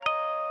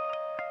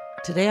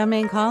Today on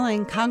Maine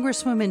Calling,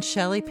 Congresswoman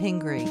Chellie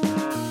Pingree.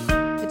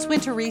 It's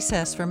winter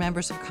recess for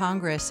members of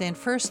Congress, and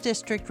 1st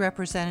District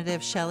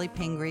Representative Chellie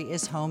Pingree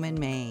is home in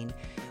Maine.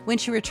 When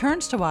she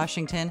returns to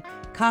Washington,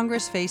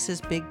 Congress faces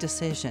big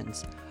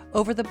decisions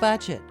over the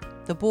budget,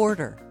 the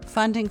border,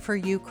 funding for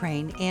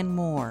Ukraine, and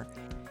more.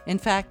 In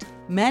fact,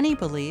 many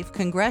believe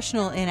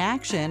congressional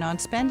inaction on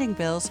spending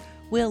bills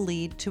will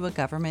lead to a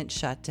government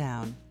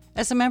shutdown.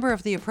 As a member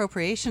of the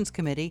Appropriations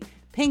Committee,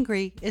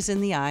 Pingree is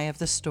in the eye of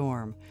the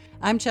storm.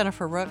 I'm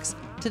Jennifer Rooks.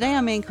 Today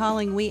on Maine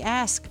Calling, we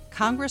ask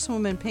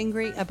Congresswoman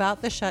Pingree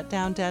about the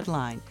shutdown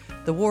deadline,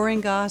 the war in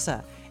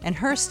Gaza, and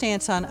her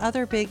stance on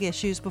other big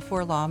issues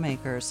before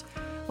lawmakers.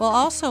 We'll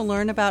also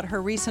learn about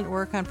her recent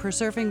work on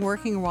preserving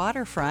working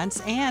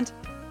waterfronts and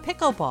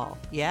pickleball.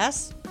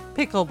 Yes,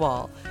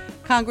 pickleball.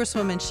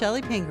 Congresswoman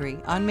Chellie Pingree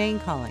on Maine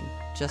Calling,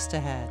 just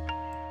ahead.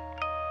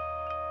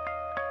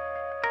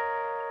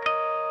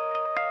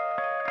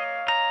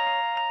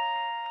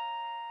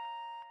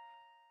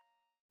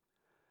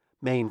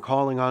 Maine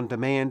Calling on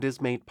Demand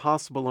is made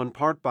possible in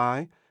part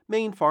by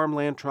Maine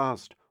Farmland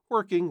Trust,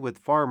 working with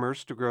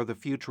farmers to grow the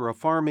future of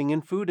farming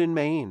and food in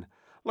Maine.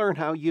 Learn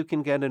how you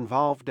can get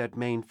involved at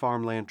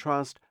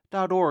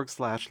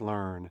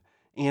mainefarmlandtrust.org/learn.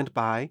 And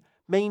by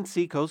Maine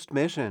Seacoast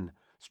Mission,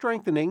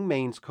 strengthening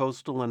Maine's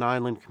coastal and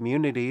island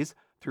communities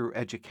through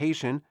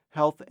education,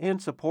 health, and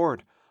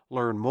support.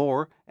 Learn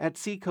more at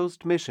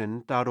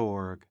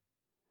seacoastmission.org.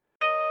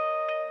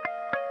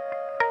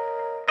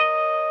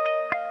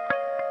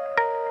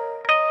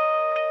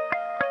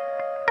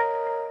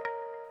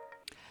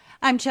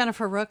 I'm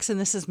Jennifer Rooks, and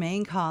this is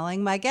Maine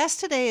Calling. My guest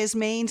today is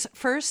Maine's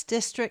 1st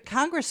District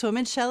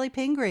Congresswoman Chellie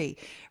Pingree.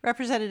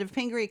 Representative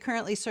Pingree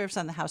currently serves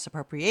on the House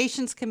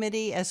Appropriations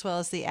Committee as well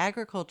as the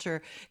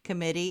Agriculture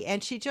Committee,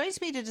 and she joins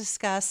me to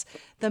discuss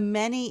the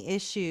many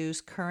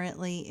issues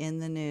currently in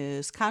the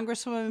news.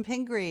 Congresswoman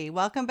Pingree,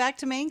 welcome back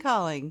to Maine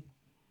Calling.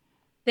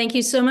 Thank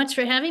you so much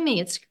for having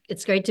me.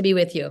 It's great to be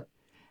with you.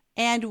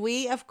 And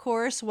we, of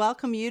course,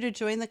 welcome you to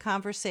join the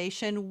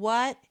conversation.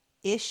 What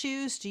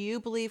issues do you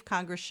believe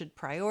Congress should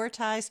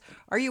prioritize?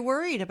 Are you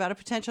worried about a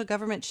potential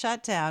government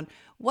shutdown?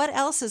 What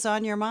else is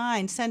on your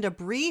mind? Send a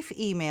brief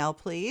email,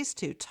 please,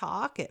 to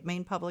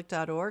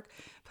talk@mainepublic.org.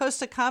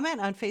 Post a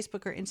comment on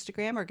Facebook or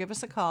Instagram, or give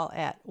us a call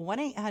at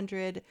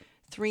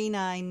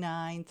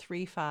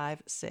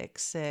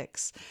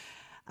 1-800-399-3566.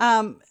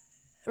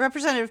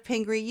 Representative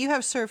Pingree, you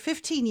have served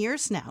 15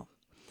 years now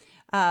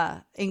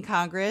in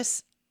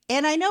Congress,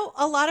 and I know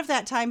a lot of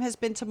that time has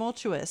been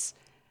tumultuous.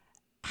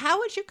 How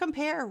would you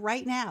compare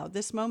right now,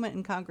 this moment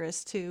in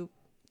Congress, to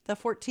the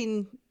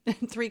 14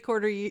 and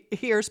 3/4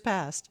 years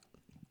past?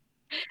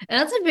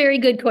 That's a very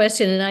good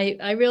question,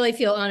 and I really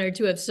feel honored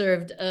to have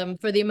served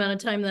for the amount of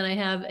time that I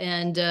have,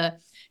 and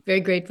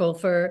very grateful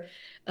for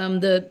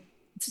the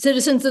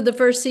citizens of the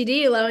 1st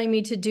CD allowing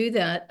me to do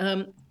that.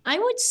 I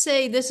would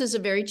say this is a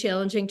very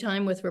challenging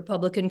time with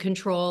Republican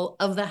control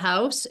of the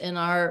House and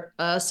our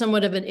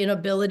somewhat of an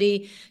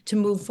inability to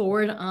move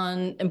forward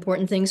on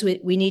important things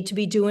we need to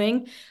be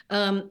doing.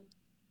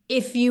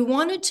 If you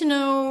wanted to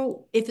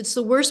know if it's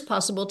the worst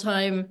possible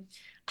time,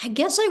 I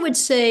guess I would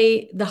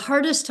say the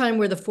hardest time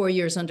were the 4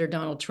 years under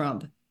Donald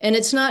Trump. And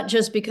it's not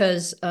just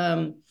because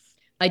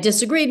I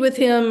disagreed with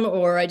him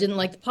or I didn't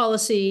like the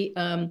policy.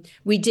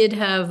 We did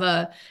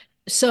have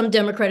some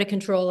Democratic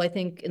control, I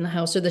think, in the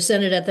House or the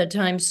Senate at that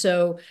time.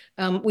 So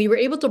we were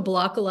able to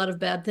block a lot of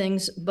bad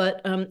things, but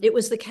it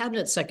was the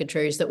cabinet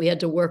secretaries that we had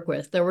to work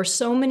with. There were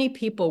so many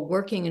people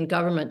working in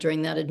government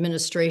during that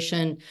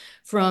administration,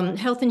 from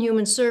Health and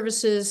Human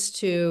Services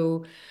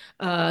to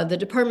the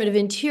Department of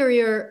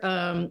Interior.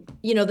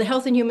 The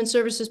Health and Human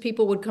Services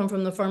people would come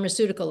from the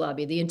pharmaceutical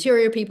lobby. The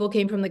Interior people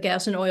came from the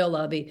gas and oil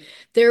lobby.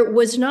 There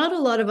was not a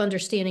lot of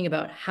understanding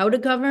about how to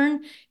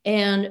govern,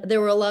 and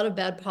there were a lot of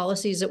bad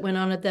policies that went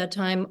on at that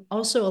time.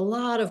 Also, a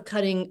lot of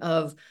cutting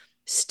of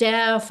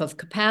staff, of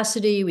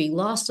capacity. We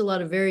lost a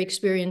lot of very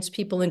experienced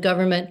people in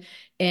government.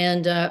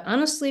 And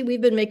honestly, we've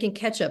been making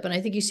catch up. And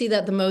I think you see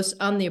that the most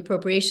on the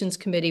Appropriations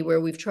Committee,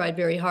 where we've tried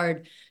very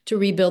hard to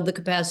rebuild the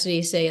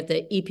capacity, say at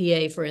the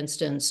EPA, for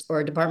instance,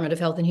 or Department of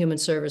Health and Human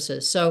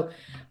Services. So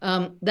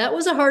that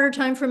was a harder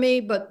time for me,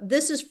 but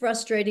this is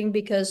frustrating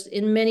because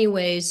in many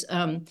ways,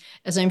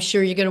 as I'm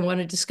sure you're going to want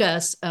to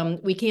discuss,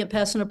 we can't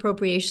pass an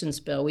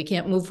appropriations bill. We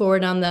can't move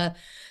forward on the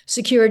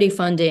security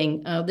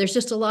funding. There's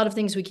just a lot of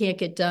things we can't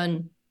get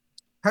done,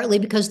 partly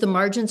because the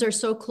margins are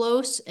so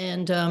close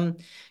and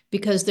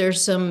because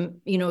there's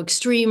some,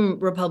 extreme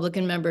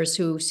Republican members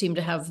who seem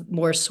to have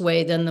more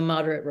sway than the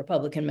moderate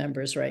Republican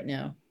members right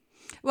now.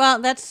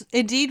 Well, that's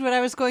indeed what I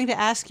was going to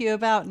ask you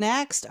about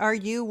next. Are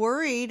you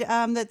worried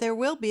that there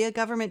will be a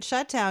government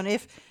shutdown?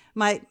 If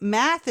my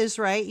math is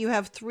right, you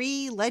have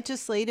 3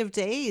 legislative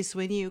days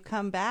when you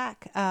come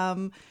back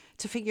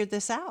to figure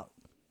this out.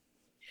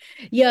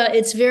 Yeah,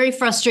 it's very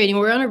frustrating.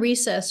 We're on a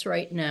recess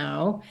right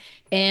now.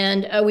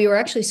 And we were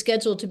actually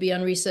scheduled to be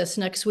on recess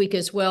next week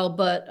as well.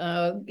 But,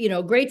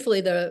 gratefully,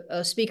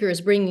 the speaker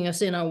is bringing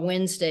us in on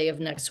Wednesday of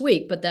next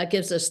week. But that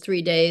gives us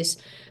 3 days.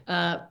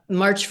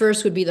 March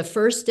 1st would be the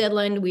first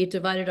deadline. We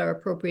divided our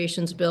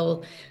appropriations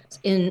bill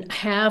in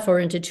half or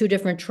into 2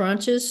 different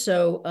tranches.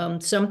 So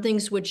some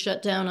things would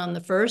shut down on the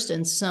 1st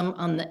and some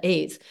on the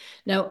 8th.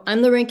 Now,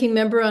 I'm the ranking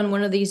member on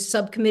one of these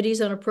subcommittees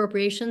on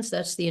appropriations.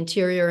 That's the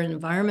Interior and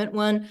Environment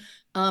one.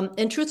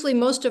 And truthfully,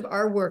 most of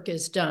our work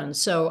is done.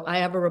 So I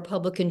have a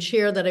Republican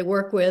chair that I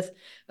work with.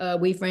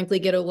 We frankly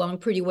get along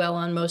pretty well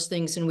on most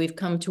things, and we've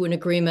come to an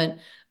agreement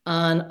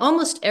on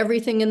almost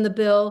everything in the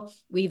bill.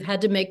 We've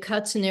had to make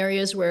cuts in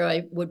areas where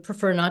I would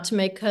prefer not to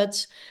make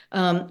cuts,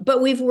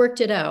 but we've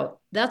worked it out.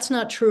 That's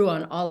not true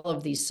on all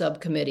of these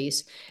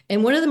subcommittees.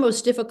 And one of the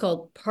most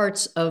difficult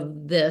parts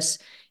of this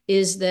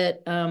is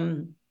that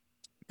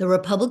the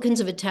Republicans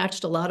have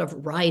attached a lot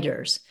of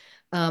riders.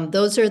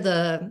 Those are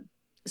the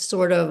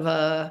sort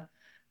of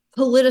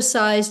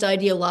politicized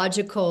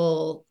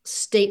ideological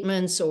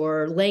statements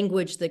or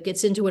language that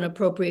gets into an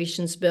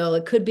appropriations bill.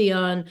 It could be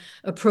on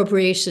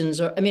appropriations,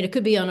 or it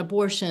could be on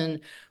abortion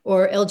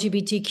or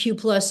LGBTQ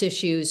plus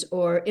issues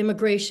or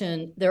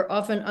immigration. They're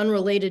often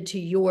unrelated to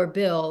your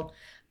bill,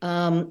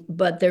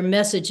 but they're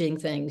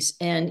messaging things.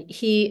 And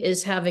he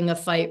is having a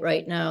fight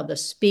right now, the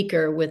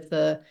speaker, with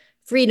the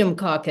Freedom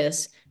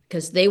Caucus,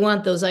 because they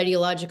want those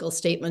ideological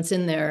statements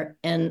in there.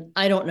 And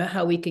I don't know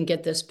how we can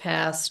get this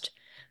passed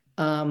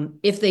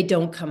if they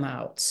don't come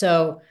out.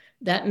 So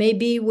that may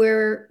be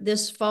where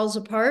this falls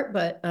apart,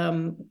 but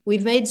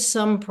we've made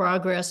some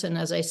progress. And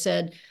as I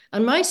said,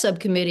 on my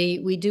subcommittee,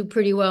 we do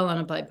pretty well on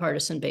a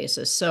bipartisan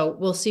basis. So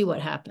we'll see what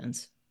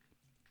happens.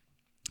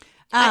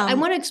 I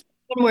want to explain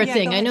one more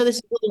thing. I know this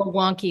is a little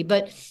wonky,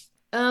 but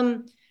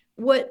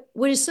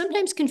what is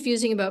sometimes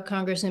confusing about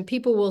Congress, and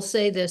people will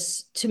say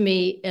this to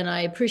me, and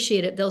I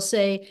appreciate it. They'll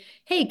say,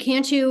 "Hey,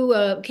 can't you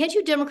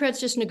Democrats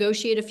just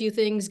negotiate a few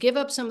things, give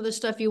up some of the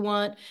stuff you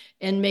want,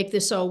 and make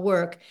this all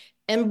work?"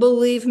 And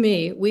believe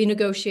me, we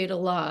negotiate a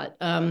lot.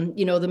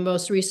 The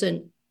most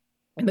recent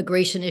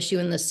immigration issue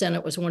in the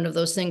Senate was one of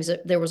those things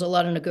that there was a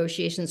lot of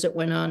negotiations that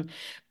went on.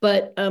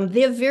 But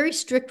they have very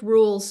strict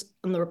rules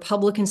on the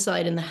Republican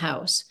side in the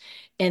House.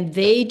 And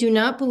they do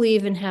not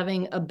believe in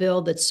having a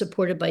bill that's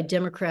supported by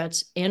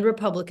Democrats and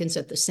Republicans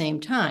at the same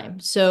time.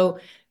 So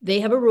they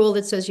have a rule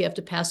that says you have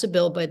to pass a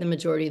bill by the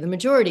majority of the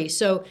majority.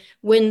 So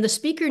when the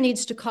speaker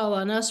needs to call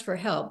on us for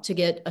help to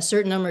get a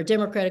certain number of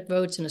Democratic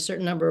votes and a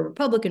certain number of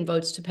Republican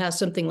votes to pass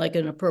something like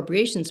an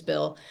appropriations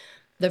bill,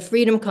 the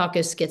Freedom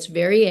Caucus gets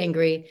very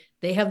angry.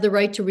 They have the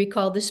right to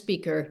recall the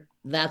speaker.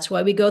 That's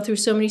why we go through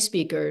so many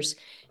speakers.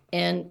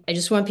 And I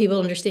just want people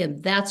to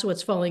understand that's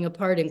what's falling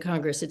apart in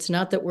Congress. It's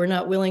not that we're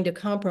not willing to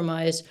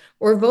compromise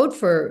or vote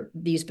for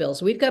these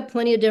bills. We've got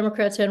plenty of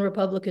Democrats and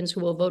Republicans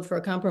who will vote for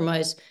a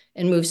compromise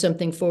and move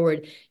something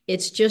forward.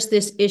 It's just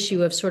this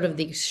issue of sort of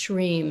the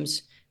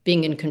extremes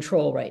being in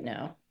control right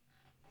now.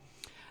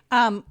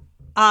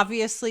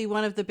 Obviously,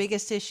 one of the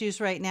biggest issues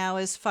right now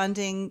is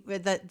funding,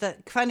 the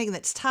funding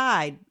that's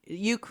tied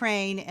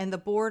Ukraine and the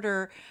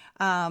border.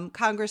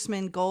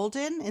 Congressman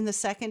Golden in the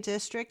 2nd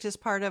District is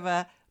part of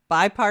a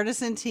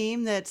bipartisan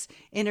team that's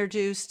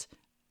introduced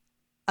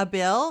a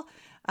bill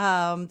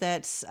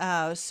that's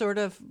sort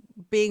of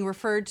being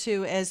referred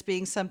to as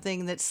being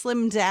something that's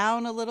slimmed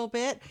down a little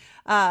bit.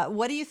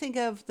 What do you think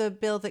of the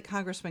bill that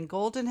Congressman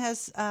Golden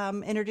has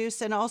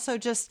introduced? And also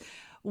just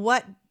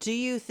what do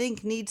you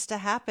think needs to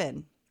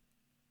happen?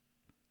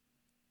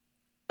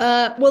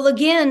 Well,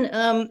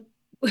 again,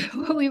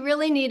 what we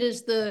really need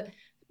is the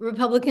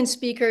Republican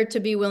speaker to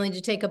be willing to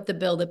take up the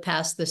bill that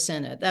passed the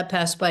Senate. That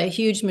passed by a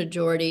huge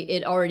majority.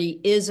 It already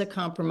is a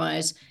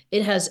compromise.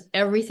 It has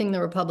everything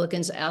the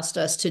Republicans asked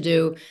us to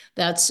do.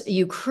 That's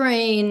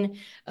Ukraine,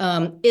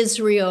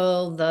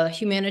 Israel, the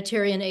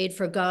humanitarian aid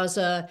for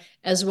Gaza,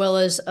 as well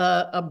as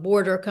a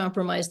border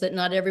compromise that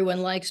not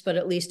everyone likes, but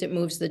at least it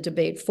moves the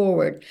debate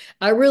forward.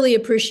 I really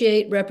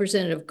appreciate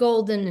Representative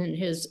Golden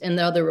and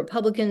the other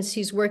Republicans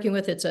he's working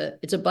with. It's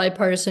a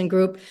bipartisan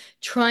group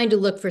trying to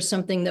look for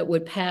something that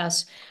would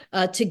pass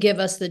to give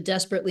us the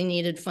desperately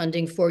needed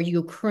funding for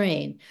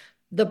Ukraine.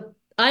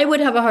 I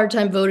would have a hard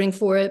time voting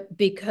for it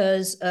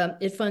because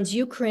it funds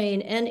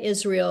Ukraine and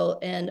Israel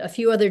and a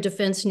few other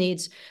defense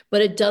needs,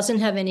 but it doesn't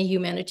have any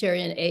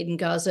humanitarian aid in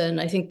Gaza. And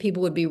I think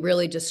people would be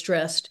really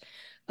distressed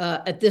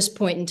at this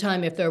point in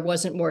time if there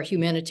wasn't more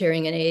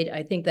humanitarian aid.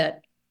 I think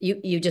that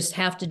you just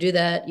have to do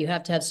that. You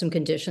have to have some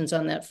conditions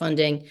on that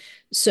funding.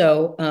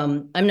 So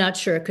I'm not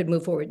sure it could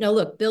move forward. Now,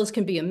 look, bills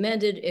can be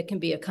amended. It can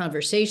be a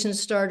conversation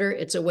starter.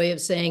 It's a way of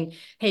saying,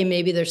 hey,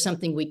 maybe there's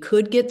something we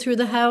could get through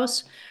the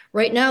House.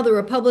 Right now, the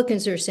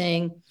Republicans are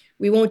saying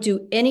we won't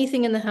do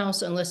anything in the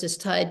House unless it's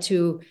tied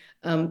to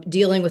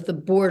dealing with the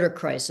border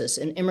crisis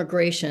and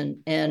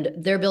immigration. And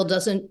their bill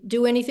doesn't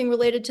do anything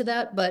related to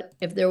that. But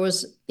if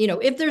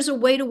there's a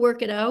way to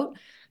work it out,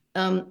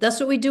 that's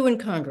what we do in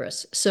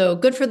Congress. So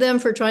good for them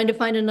for trying to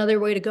find another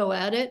way to go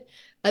at it.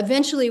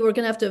 Eventually, we're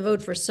going to have to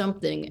vote for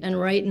something. And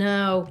right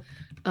now,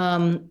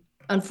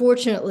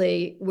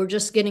 unfortunately, we're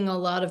just getting a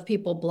lot of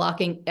people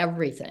blocking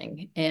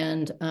everything.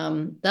 And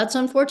that's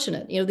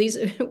unfortunate.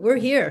 We're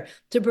here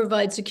to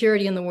provide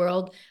security in the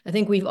world. I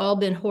think we've all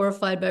been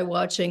horrified by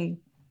watching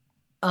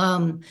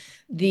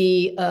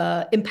the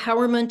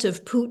empowerment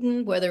of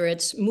Putin, whether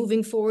it's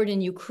moving forward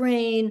in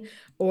Ukraine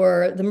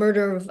or the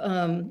murder of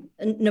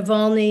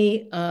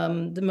Navalny,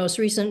 the most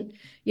recent,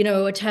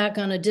 attack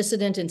on a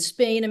dissident in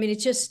Spain. I mean,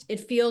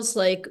 it feels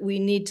like we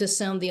need to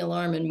sound the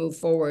alarm and move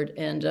forward.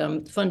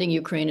 And funding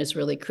Ukraine is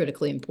really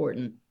critically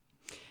important.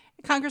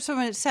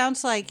 Congresswoman, it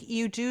sounds like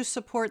you do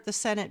support the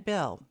Senate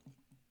bill.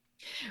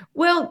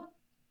 Well,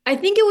 I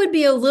think it would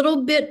be a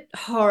little bit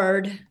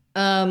hard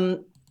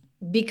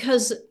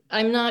because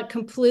I'm not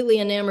completely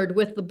enamored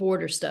with the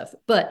border stuff.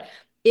 But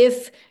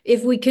if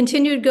we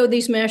continue to go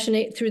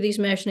through these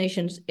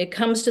machinations, it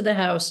comes to the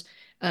House,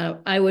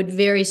 I would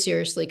very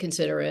seriously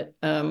consider it.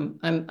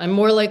 I'm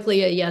more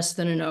likely a yes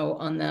than a no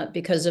on that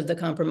because of the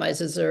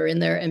compromises that are in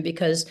there and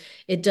because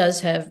it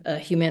does have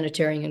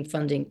humanitarian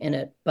funding in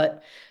it.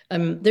 But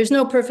there's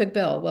no perfect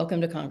bill.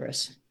 Welcome to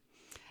Congress.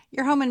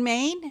 You're home in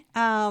Maine.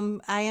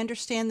 I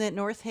understand that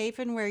North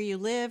Haven, where you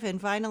live, and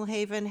Vinyl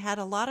Haven had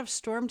a lot of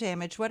storm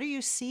damage. What are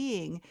you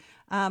seeing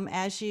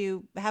as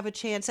you have a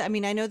chance? I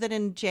mean, I know that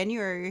in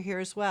January you're here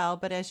as well,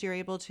 but as you're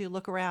able to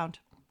look around.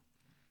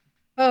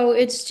 Oh,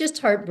 it's just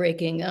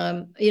heartbreaking.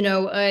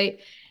 J.O.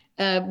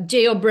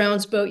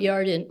 Brown's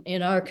boatyard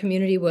in our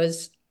community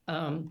was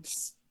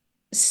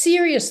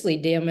seriously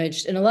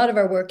damaged, and a lot of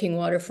our working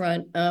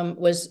waterfront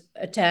was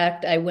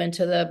attacked. I went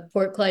to the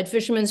Port Clyde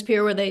Fishermen's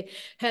Pier where they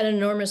had an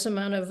enormous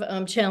amount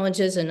of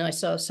challenges, and I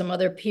saw some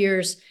other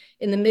piers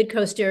in the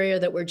mid-coast area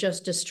that were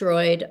just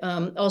destroyed.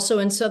 Also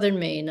in southern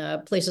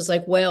Maine, places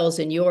like Wales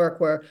and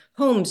York, where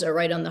homes are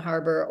right on the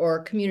harbor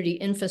or community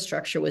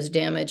infrastructure was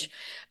damaged.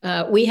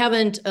 We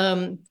haven't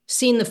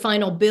seen the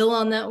final bill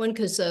on that one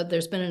because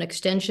there's been an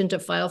extension to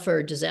file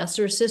for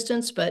disaster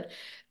assistance, but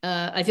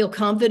I feel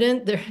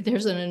confident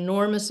there's an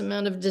enormous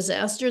amount of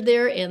disaster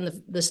there,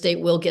 and the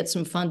state will get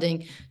some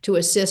funding to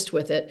assist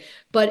with it.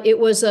 But it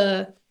was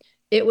a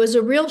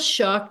real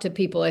shock to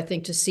people, I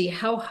think, to see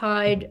how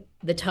high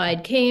the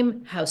tide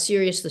came, how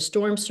serious the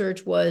storm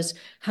surge was,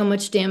 how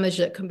much damage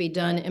that can be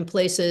done in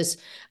places,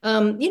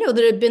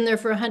 that had been there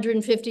for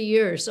 150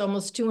 years,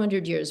 almost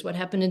 200 years. What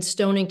happened in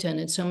Stonington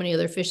and so many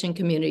other fishing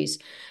communities.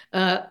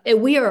 And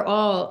we are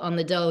all on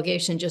the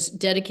delegation just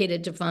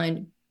dedicated to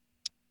find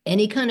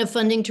any kind of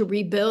funding to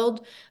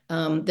rebuild.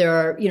 There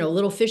are,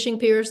 little fishing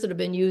piers that have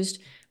been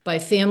used by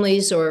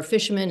families or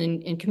fishermen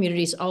in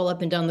communities all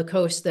up and down the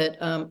coast that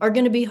are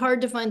going to be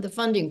hard to find the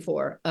funding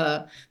for.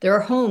 There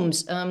are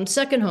homes,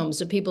 second homes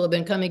that people have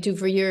been coming to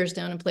for years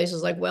down in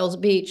places like Wells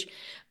Beach,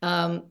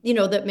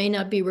 that may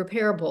not be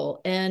repairable.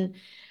 And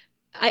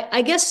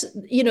I guess,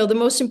 the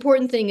most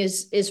important thing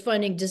is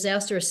finding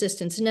disaster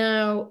assistance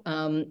now,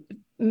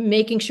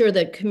 making sure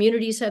that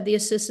communities have the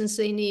assistance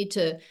they need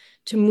to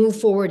move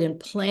forward and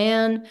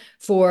plan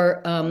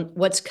for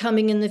what's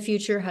coming in the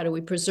future. How do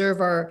we preserve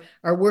our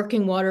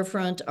working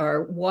waterfront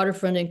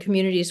in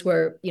communities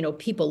where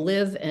people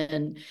live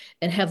and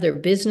have their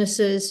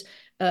businesses?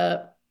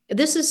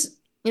 This is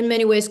in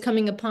many ways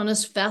coming upon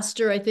us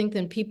faster, I think,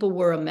 than people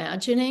were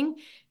imagining.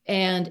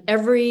 And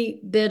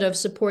every bit of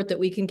support that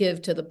we can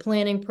give to the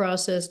planning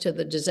process, to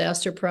the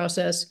disaster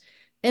process,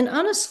 and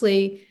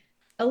honestly,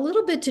 a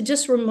little bit to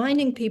just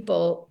reminding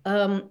people,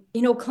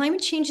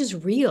 climate change is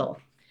real.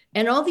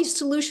 And all these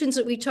solutions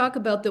that we talk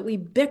about, that we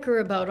bicker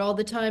about all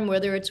the time,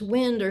 whether it's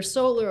wind or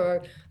solar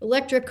or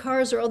electric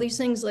cars or all these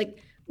things, like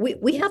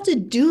we have to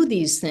do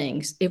these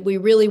things if we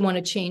really want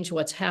to change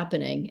what's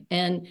happening.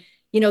 And,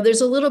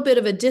 there's a little bit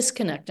of a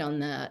disconnect on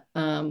that.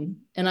 And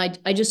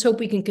I just hope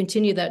we can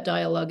continue that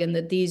dialogue, and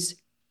that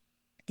these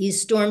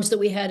storms that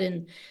we had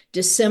in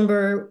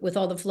December with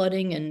all the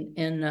flooding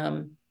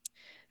and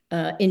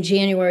in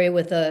January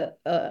with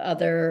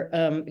other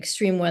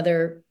extreme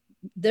weather,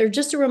 they're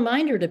just a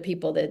reminder to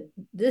people that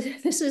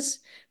this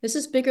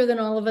is bigger than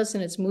all of us,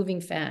 and it's moving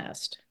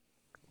fast.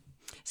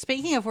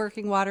 Speaking of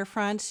working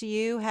waterfronts,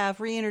 you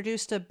have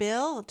reintroduced a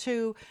bill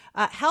to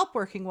help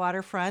working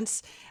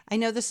waterfronts. I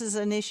know this is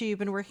an issue you've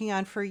been working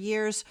on for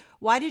years.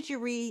 Why did you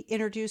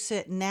reintroduce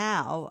it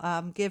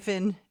now,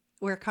 given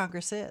where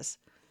Congress is?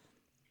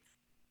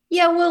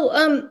 Yeah, well,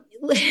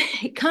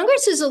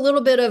 Congress is a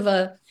little bit of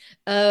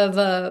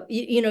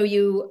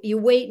you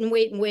wait and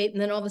wait and wait,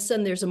 and then all of a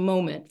sudden there's a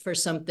moment for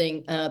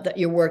something that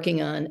you're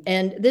working on.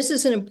 And this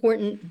is an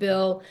important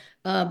bill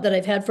that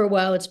I've had for a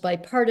while. It's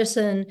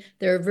bipartisan.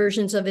 There are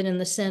versions of it in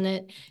the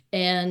Senate,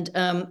 and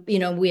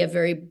we have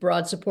very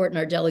broad support in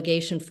our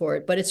delegation for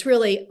it. But it's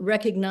really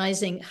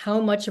recognizing how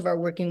much of our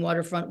working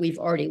waterfront we've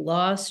already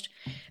lost,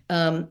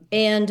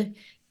 and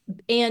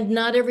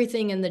not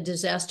everything in the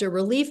disaster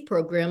relief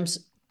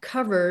programs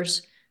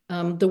covers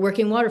the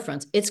working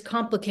waterfronts. It's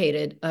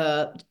complicated.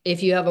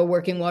 If you have a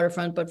working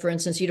waterfront, but for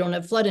instance, you don't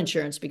have flood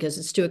insurance because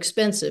it's too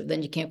expensive,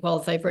 then you can't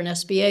qualify for an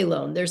SBA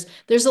loan.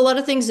 There's a lot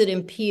of things that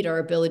impede our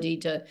ability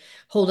to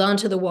hold on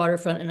to the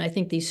waterfront. And I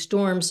think these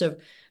storms have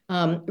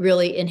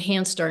really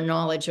enhanced our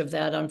knowledge of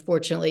that,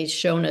 unfortunately,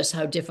 shown us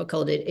how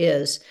difficult it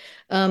is.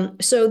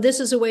 So this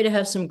is a way to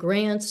have some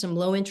grants, some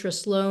low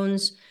interest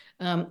loans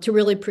to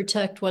really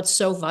protect what's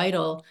so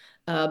vital.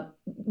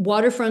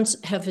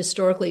 Waterfronts have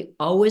historically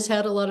always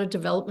had a lot of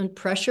development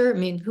pressure. I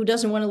mean, who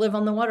doesn't want to live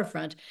on the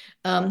waterfront?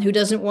 Who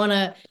doesn't want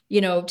to,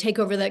 take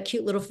over that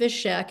cute little fish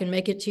shack and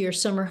make it to your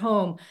summer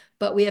home?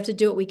 But we have to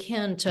do what we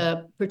can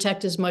to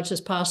protect as much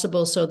as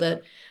possible so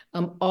that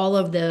all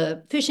of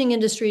the fishing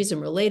industries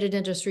and related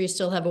industries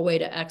still have a way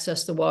to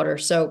access the water.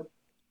 So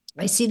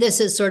I see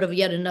this as sort of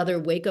yet another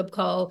wake-up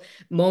call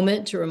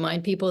moment to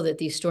remind people that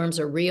these storms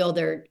are real.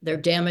 They're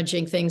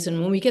damaging things.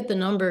 And when we get the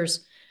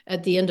numbers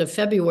at the end of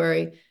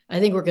February, I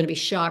think we're going to be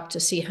shocked to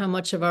see how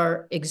much of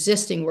our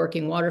existing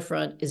working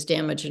waterfront is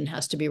damaged and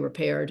has to be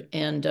repaired.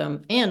 And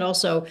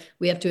also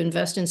we have to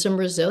invest in some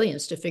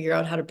resilience to figure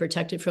out how to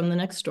protect it from the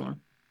next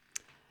storm.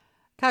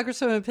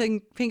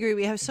 Congresswoman Pingree,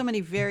 we have so many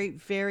very,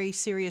 very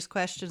serious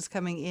questions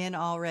coming in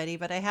already,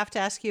 but I have to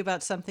ask you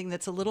about something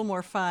that's a little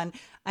more fun.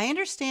 I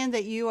understand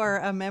that you are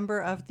a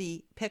member of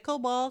the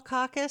Pickleball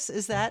Caucus.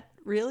 Is that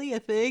really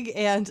a thing?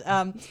 And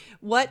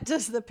what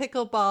does the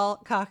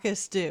Pickleball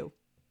Caucus do?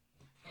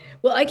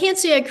 Well, I can't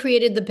say I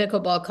created the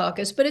Pickleball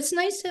Caucus, but it's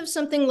nice to have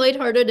something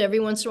lighthearted every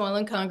once in a while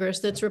in Congress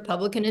that's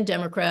Republican and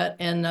Democrat.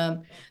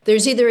 And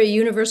there's either a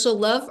universal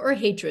love or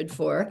hatred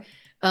for.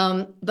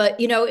 But,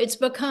 it's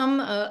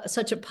become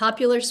such a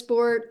popular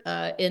sport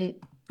in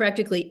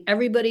practically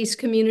everybody's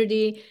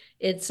community.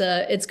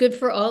 It's good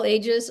for all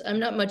ages. I'm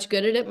not much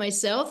good at it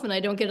myself, and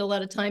I don't get a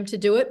lot of time to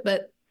do it.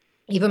 But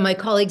even my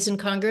colleagues in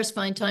Congress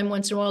find time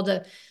once in a while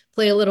to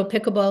play a little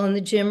pickleball in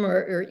the gym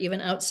or even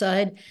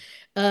outside.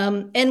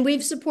 And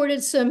we've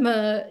supported some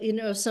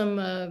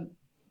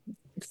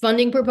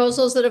funding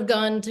proposals that have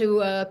gone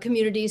to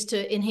communities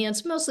to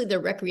enhance mostly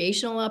their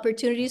recreational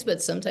opportunities,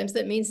 but sometimes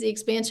that means the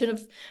expansion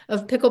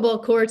of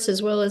pickleball courts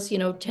as well as,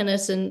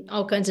 tennis and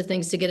all kinds of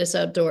things to get us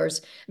outdoors.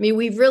 I mean,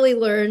 we've really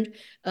learned,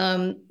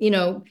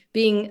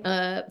 being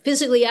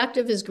physically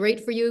active is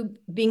great for you.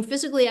 Being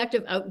physically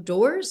active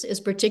outdoors is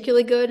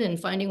particularly good, and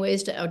finding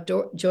ways to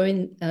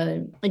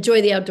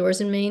enjoy the outdoors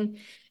in Maine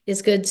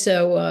is good.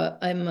 So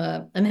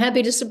I'm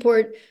happy to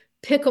support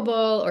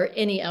pickleball or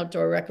any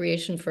outdoor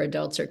recreation for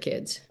adults or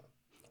kids.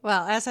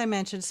 Well, as I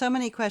mentioned, so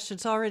many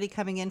questions already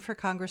coming in for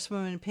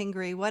Congresswoman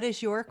Pingree. What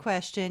is your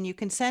question? You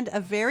can send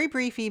a very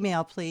brief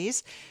email,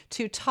 please,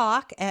 to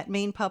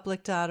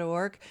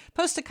talk@mainepublic.org.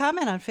 Post a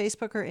comment on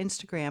Facebook or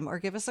Instagram, or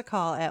give us a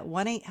call at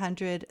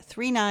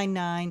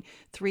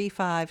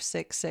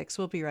 1-800-399-3566.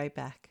 We'll be right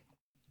back.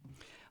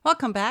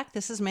 Welcome back.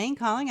 This is Maine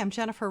Calling. I'm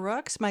Jennifer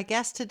Rooks. My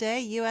guest today,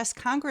 U.S.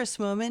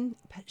 Congresswoman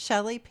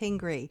Chellie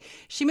Pingree.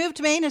 She moved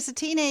to Maine as a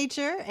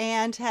teenager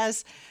and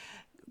has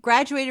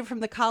graduated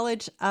from the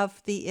College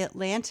of the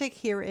Atlantic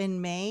here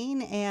in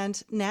Maine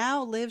and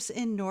now lives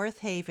in North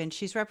Haven.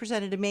 She's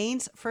represented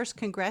Maine's 1st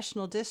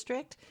Congressional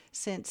District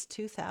since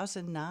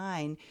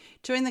 2009.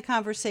 Join the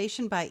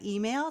conversation by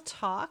email,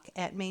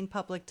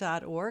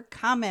 talk@mainepublic.org,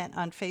 comment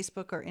on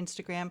Facebook or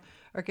Instagram,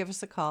 or give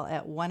us a call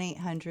at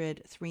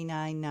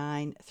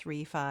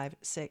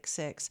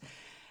 1-800-399-3566.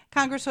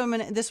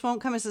 Congresswoman, this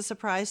won't come as a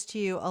surprise to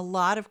you. A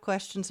lot of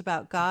questions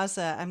about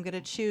Gaza. I'm going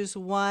to choose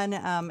one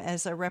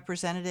as a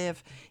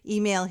representative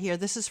email here.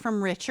 This is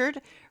from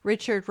Richard.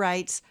 Richard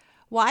writes,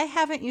 why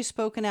haven't you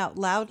spoken out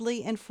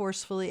loudly and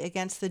forcefully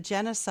against the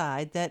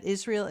genocide that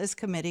Israel is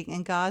committing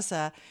in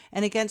Gaza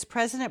and against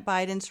President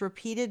Biden's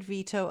repeated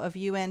veto of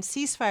UN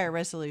ceasefire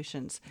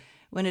resolutions?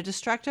 When a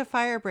destructive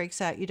fire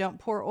breaks out, you don't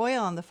pour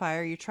oil on the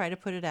fire, you try to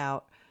put it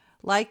out.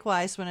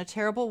 Likewise, when a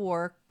terrible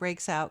war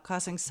breaks out,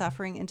 causing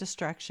suffering and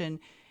destruction,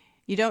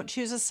 you don't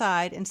choose a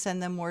side and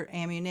send them more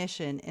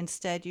ammunition.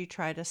 Instead, you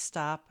try to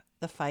stop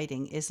the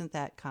fighting. Isn't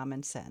that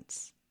common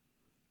sense?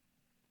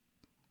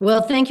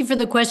 Well, thank you for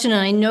the question.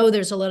 And I know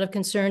there's a lot of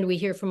concern. We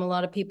hear from a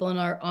lot of people in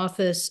our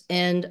office,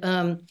 and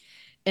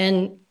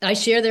I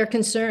share their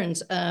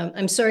concerns.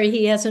 I'm sorry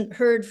he hasn't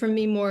heard from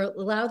me more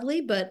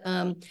loudly, but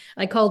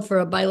I called for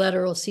a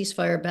bilateral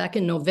ceasefire back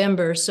in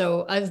November.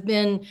 So I've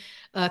been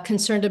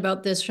concerned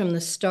about this from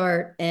the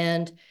start,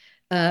 and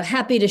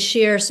happy to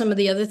share some of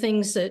the other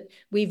things that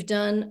we've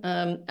done.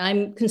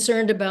 I'm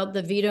concerned about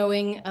the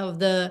vetoing of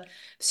the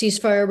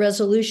ceasefire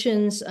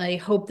resolutions. I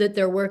hope that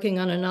they're working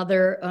on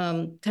another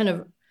kind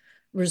of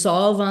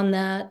resolve on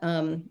that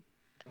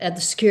at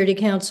the Security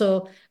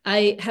Council.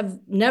 I have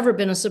never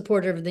been a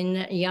supporter of the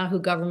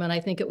Netanyahu government. I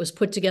think it was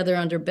put together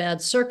under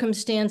bad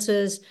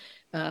circumstances.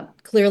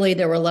 Clearly,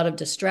 there were a lot of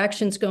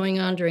distractions going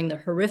on during the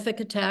horrific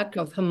attack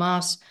of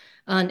Hamas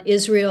on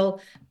Israel,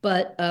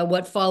 but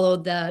what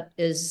followed that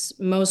is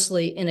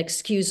mostly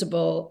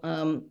inexcusable.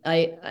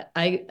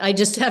 I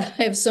just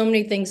have so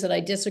many things that I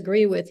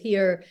disagree with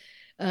here.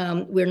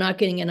 We're not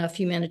getting enough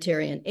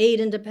humanitarian aid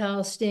into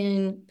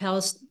Palestine,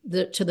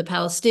 to the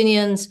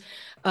Palestinians.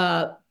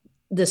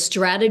 The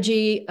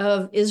strategy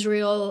of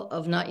Israel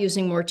of not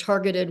using more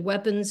targeted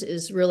weapons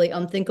is really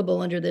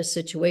unthinkable under this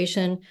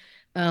situation.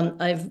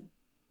 I've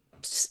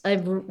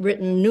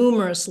written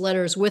numerous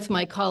letters with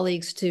my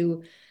colleagues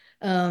to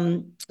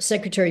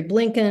Secretary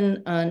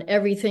Blinken on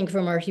everything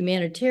from our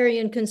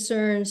humanitarian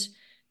concerns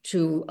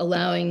to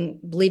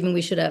believing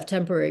we should have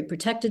temporary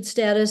protected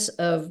status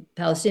of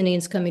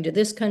Palestinians coming to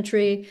this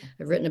country.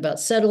 I've written about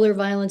settler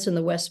violence in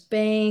the West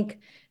Bank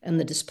and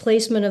the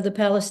displacement of the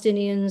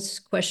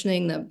Palestinians,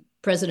 questioning the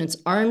president's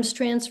arms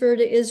transfer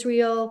to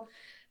Israel.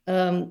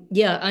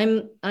 Yeah,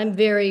 I'm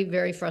very,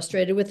 very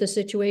frustrated with the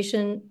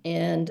situation,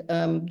 and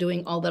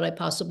doing all that I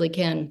possibly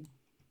can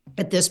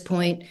at this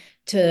point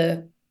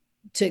to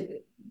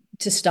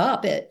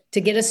stop it,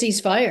 to get a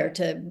ceasefire,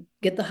 to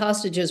get the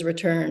hostages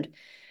returned,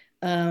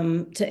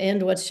 to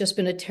end what's just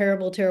been a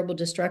terrible, terrible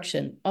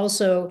destruction.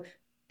 Also,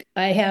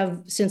 I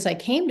have, since I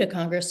came to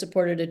Congress,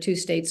 supported a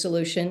two-state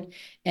solution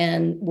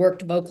and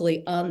worked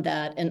vocally on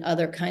that and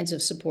other kinds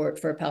of support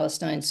for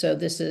Palestine. So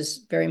this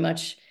is very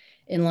much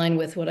in line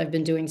with what I've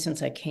been doing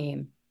since I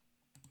came.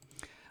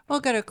 We'll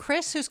go to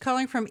Chris, who's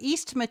calling from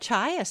East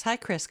Machias. Hi,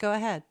 Chris. Go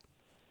ahead.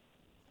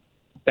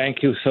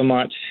 Thank you so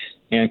much.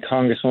 And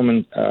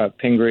Congresswoman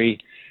Pingree,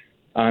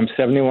 I'm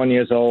 71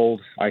 years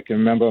old. I can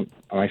remember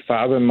my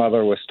father and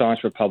mother were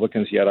staunch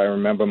Republicans, yet I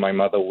remember my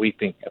mother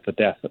weeping at the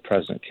death of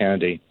President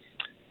Kennedy.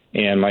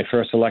 And my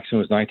first election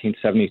was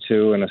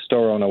 1972, and a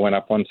store owner went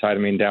up one side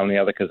of me and down the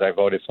other because I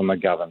voted for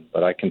McGovern.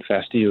 But I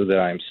confess to you that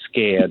I'm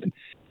scared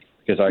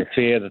because I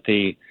fear that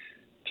the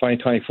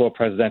 2024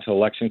 presidential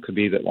election could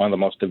be one of the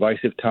most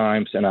divisive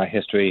times in our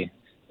history,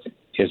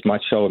 as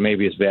much so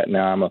maybe as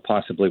Vietnam or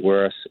possibly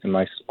worse. And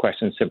my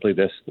question is simply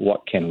this: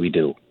 what can we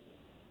do?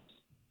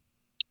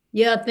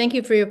 Yeah, thank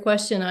you for your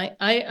question. I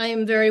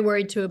am very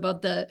worried too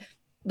about the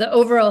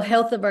overall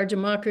health of our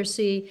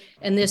democracy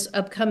and this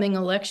upcoming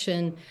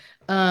election.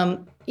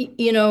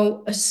 You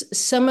know,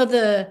 some of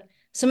the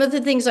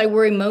things I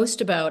worry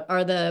most about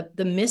are the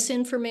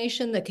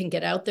misinformation that can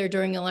get out there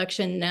during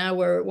election. Now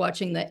we're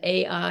watching the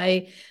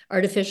AI,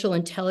 artificial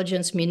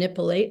intelligence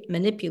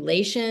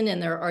manipulation,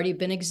 and there have already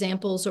been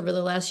examples over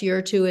the last year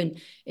or two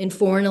in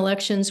foreign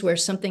elections where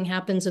something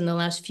happens in the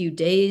last few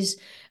days.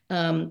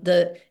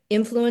 The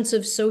influence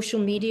of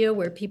social media,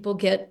 where people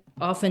get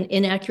often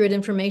inaccurate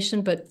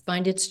information but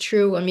find it's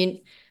true. I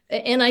mean,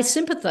 and I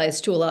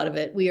sympathize to a lot of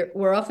it.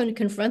 We're often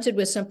confronted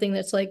with something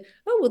that's like,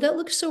 oh, well, that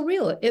looks so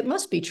real. It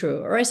must be true.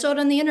 Or I saw it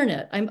on the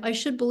internet. I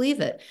should believe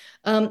it.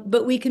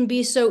 But we can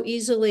be so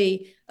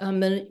easily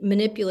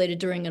manipulated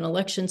during an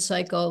election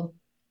cycle.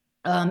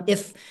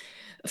 If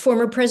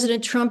former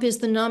President Trump is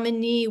the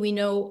nominee, we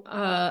know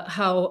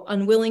how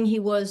unwilling he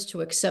was to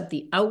accept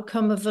the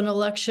outcome of an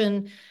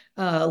election.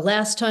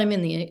 Last time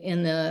in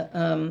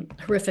the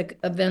horrific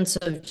events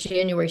of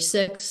January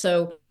 6th.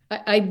 So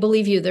I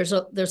believe you. There's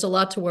a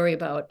lot to worry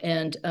about,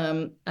 and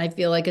I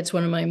feel like it's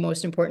one of my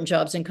most important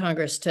jobs in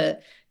Congress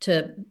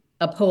to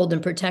uphold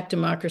and protect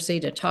democracy,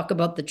 to talk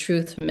about the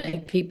truth,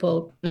 make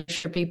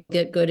sure people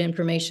get good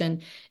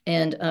information,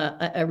 and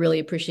I really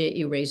appreciate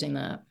you raising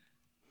that.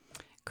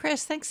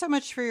 Chris, thanks so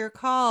much for your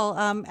call.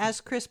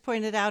 As Chris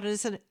pointed out,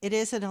 it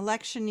is an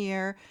election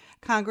year,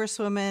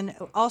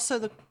 Congresswoman.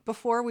 Also,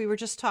 before we were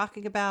just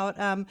talking about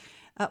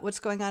what's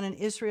going on in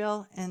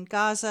Israel and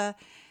Gaza.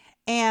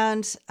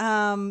 And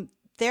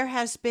there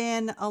has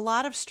been a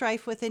lot of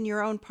strife within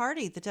your own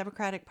party, the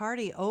Democratic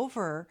Party,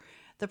 over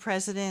the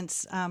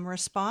president's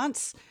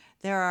response.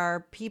 There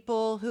are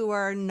people who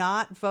are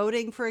not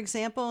voting, for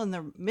example, in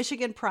the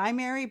Michigan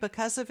primary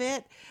because of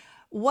it.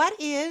 What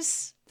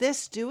is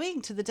this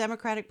doing to the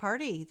Democratic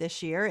Party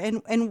this year?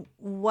 And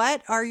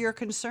what are your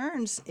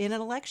concerns in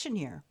an election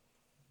year?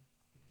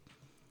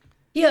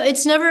 Yeah,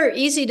 it's never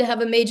easy to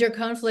have a major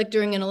conflict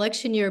during an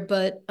election year,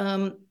 but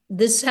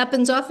this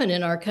happens often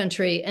in our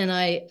country, and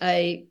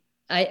I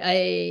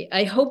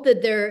hope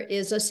that there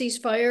is a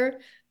ceasefire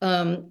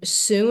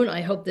soon.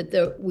 I hope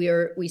that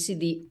we see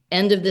the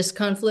end of this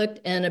conflict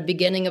and a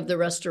beginning of the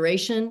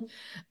restoration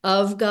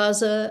of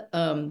Gaza.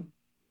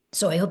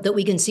 So I hope that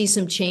we can see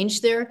some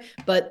change there.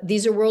 But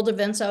these are world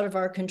events out of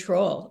our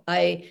control.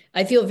 I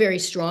feel very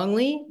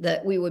strongly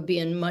that we would be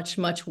in much,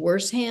 much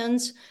worse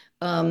hands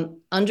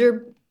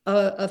under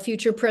a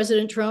future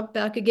President Trump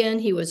back again.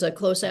 He was a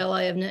close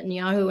ally of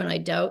Netanyahu, and I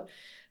doubt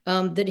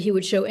that he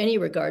would show any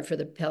regard for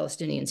the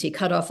Palestinians. He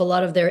cut off a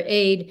lot of their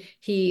aid.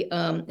 He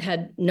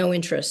had no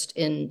interest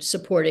in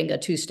supporting a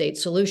two-state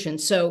solution.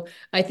 So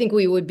I think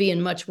we would be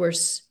in much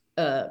worse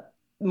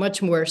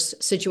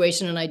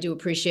situation. And I do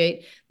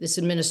appreciate this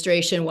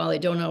administration, while I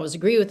don't always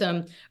agree with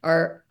them,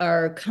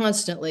 are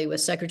constantly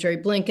with Secretary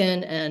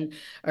Blinken and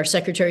our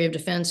Secretary of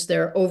Defense.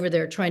 They're over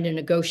there trying to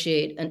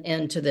negotiate an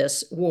end to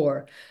this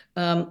war.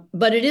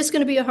 But it is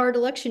going to be a hard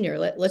election year.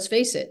 Let's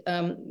face it.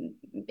 And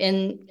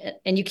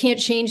you can't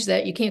change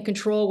that. You can't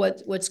control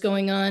what's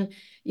going on.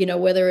 You know,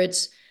 whether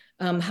it's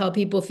how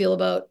people feel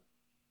about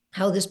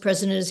how this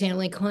president is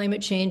handling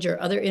climate change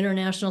or other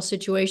international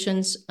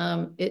situations.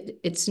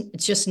 It's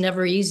just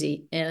never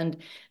easy, and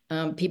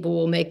people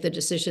will make the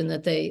decision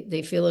that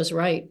they feel is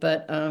right.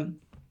 But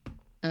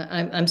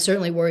I'm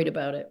certainly worried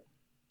about it.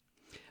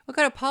 We'll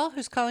go to Paul,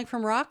 who's calling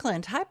from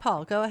Rockland. Hi,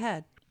 Paul. Go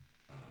ahead.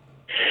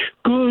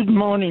 Good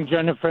morning,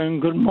 Jennifer,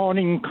 and good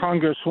morning,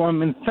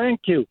 Congresswoman.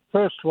 Thank you,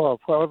 first of all,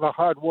 for all the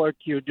hard work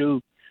you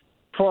do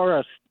for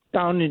us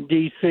down in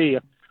D.C.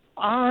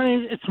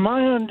 It's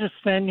my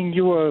understanding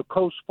you are a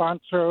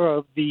co-sponsor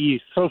of the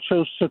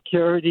Social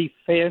Security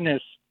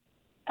Fairness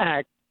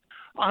Act.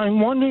 I'm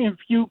wondering if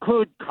you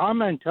could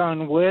comment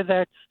on where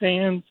that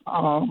stands.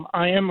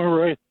 I am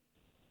a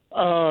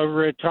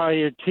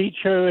retired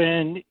teacher,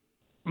 and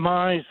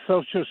my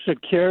Social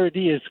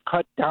Security is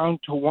cut down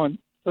to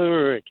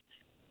 1/3.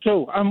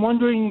 So I'm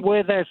wondering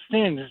where that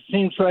stands. It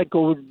seems like it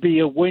would be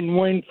a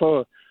win-win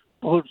for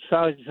both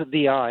sides of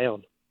the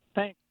aisle.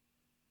 Thanks.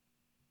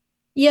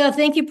 Yeah,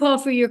 thank you, Paul,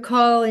 for your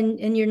call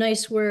and your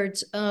nice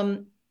words.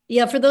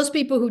 Yeah, for those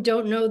people who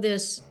don't know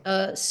this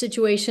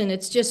situation,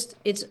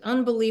 it's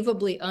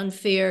unbelievably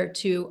unfair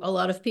to a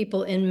lot of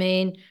people in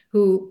Maine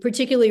who,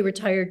 particularly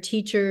retired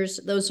teachers,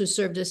 those who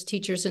served as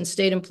teachers and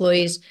state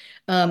employees,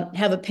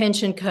 have a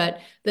pension cut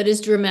that is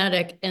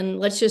dramatic. And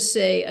let's just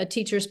say a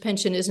teacher's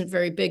pension isn't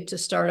very big to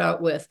start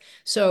out with.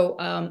 So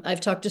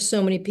I've talked to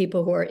so many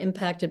people who are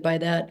impacted by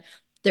that.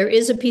 There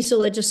is a piece of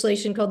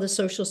legislation called the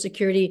Social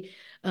Security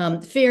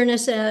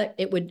Fairness Act.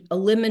 It would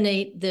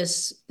eliminate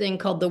this thing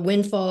called the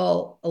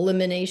windfall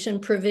elimination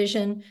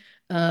provision,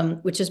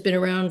 which has been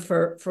around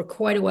for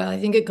quite a while. I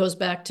think it goes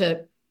back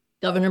to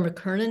Governor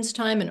McKernan's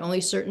time, and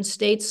only certain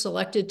states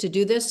selected to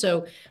do this.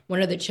 So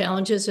one of the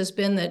challenges has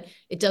been that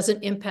it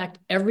doesn't impact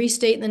every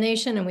state in the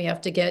nation, and we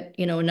have to get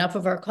enough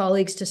of our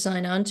colleagues to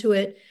sign on to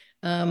it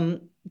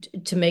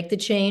to make the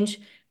change.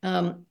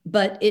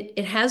 But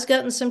it has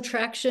gotten some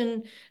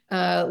traction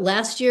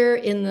last year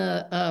in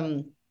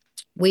the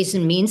Ways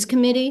and Means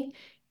Committee,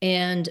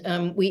 and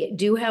we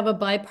do have a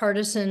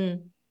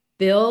bipartisan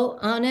bill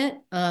on it.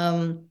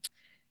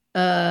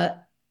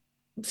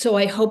 So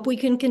I hope we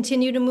can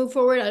continue to move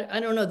forward. I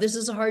don't know, this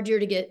is a hard year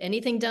to get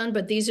anything done,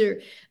 but these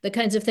are the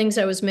kinds of things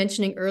I was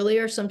mentioning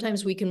earlier.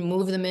 Sometimes we can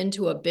move them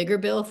into a bigger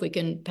bill if we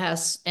can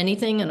pass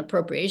anything, an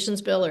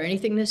appropriations bill or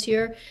anything this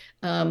year.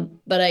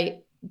 But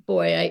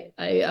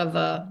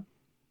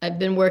I've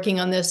been working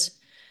on this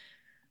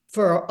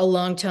for a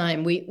long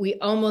time. We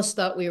almost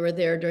thought we were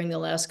there during the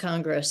last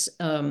Congress.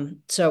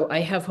 So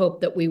I have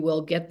hope that we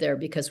will get there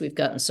because we've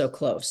gotten so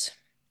close.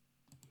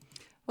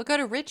 We'll go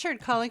to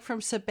Richard calling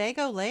from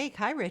Sebago Lake.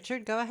 Hi,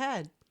 Richard. Go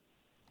ahead.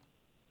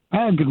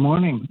 Hi, good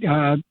morning.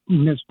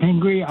 Ms.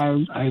 Pingree,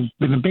 I've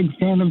been a big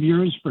fan of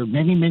yours for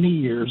many, many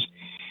years.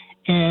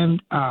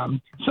 And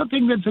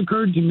something that's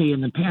occurred to me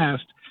in the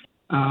past,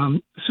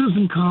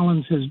 Susan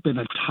Collins has been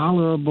a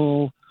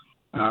tolerable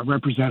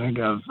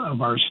representative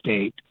of our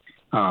state.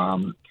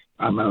 I'm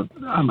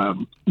a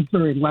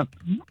very left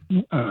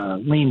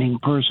leaning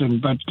person,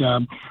 but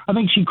I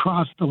think she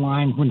crossed the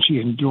line when she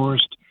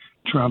endorsed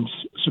Trump's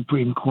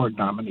Supreme Court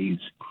nominees,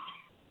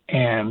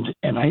 and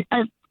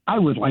I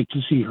would like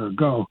to see her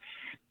go.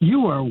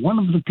 You are one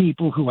of the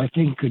people who I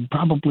think could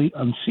probably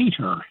unseat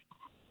her.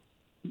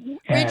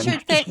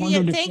 Richard,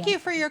 thank you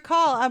for your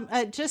call.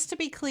 Just to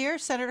be clear,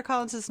 Senator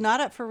Collins is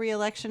not up for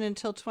re-election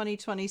until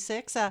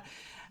 2026.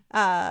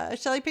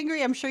 Chellie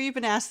Pingree, I'm sure you've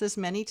been asked this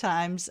many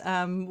times.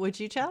 Would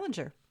you challenge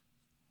her?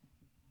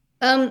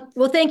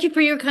 Well, thank you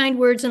for your kind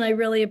words, and I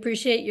really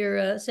appreciate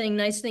your saying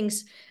nice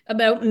things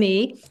about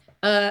me.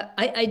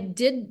 I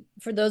did,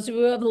 for those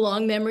who have a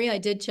long memory, I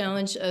did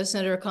challenge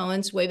Senator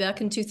Collins way back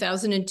in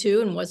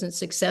 2002 and wasn't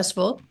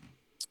successful,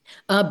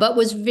 but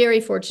was very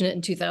fortunate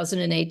in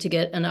 2008 to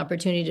get an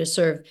opportunity to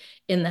serve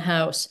in the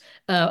House.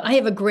 I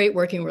have a great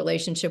working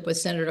relationship with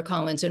Senator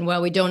Collins, and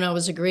while we don't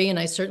always agree, and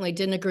I certainly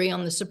didn't agree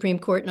on the Supreme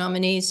Court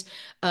nominees,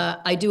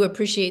 I do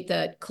appreciate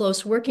that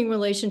close working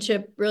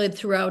relationship really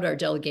throughout our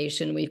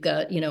delegation. We've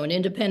got, an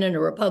independent, a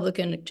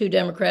Republican, 2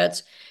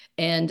 Democrats,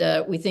 and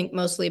we think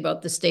mostly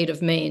about the state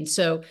of Maine.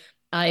 So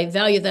I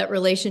value that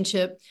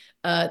relationship.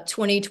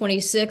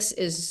 2026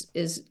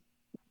 is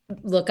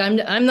look, I'm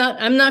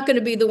not going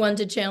to be the one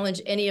to challenge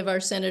any of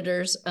our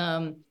senators.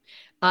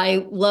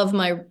 I love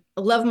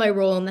my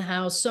role in the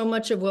House. So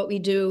much of what we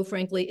do,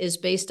 frankly, is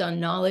based on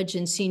knowledge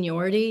and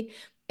seniority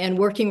and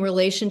working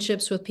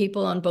relationships with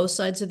people on both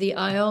sides of the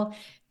aisle.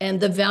 And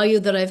the value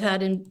that I've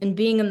had in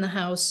being in the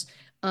House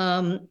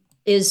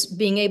is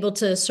being able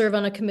to serve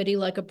on a committee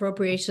like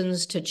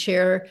Appropriations, to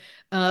chair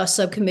a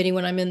subcommittee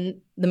when I'm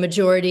in the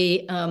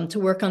majority, to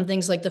work on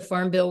things like the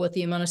Farm Bill with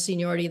the amount of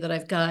seniority that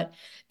I've got.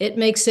 It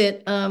makes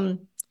it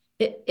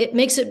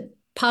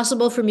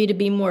possible for me to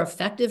be more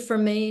effective for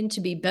Maine,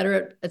 to be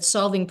better at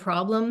solving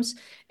problems.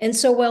 And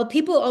so while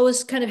people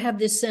always kind of have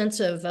this sense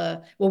of,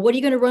 well, what are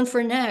you going to run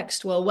for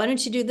next? Well, why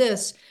don't you do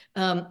this?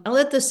 I'll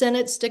let the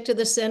Senate stick to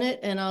the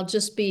Senate, and I'll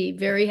just be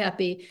very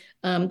happy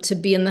to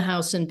be in the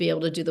House and be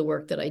able to do the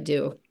work that I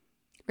do.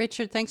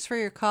 Richard, thanks for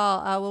your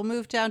call. We'll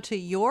move down to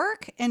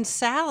York and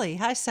Sally.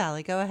 Hi,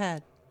 Sally. Go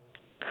ahead.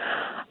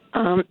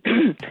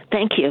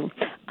 Thank you.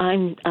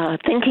 I'm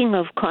thinking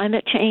of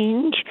climate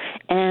change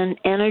and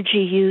energy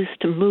use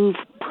to move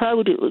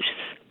produce.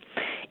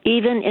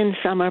 Even in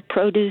summer,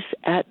 produce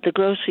at the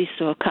grocery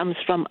store comes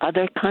from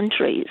other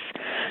countries.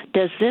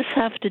 Does this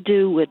have to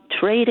do with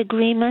trade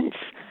agreements?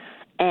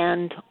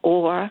 and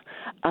or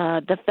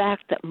the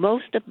fact that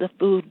most of the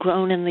food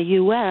grown in the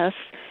U.S.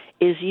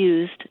 is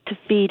used to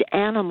feed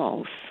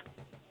animals?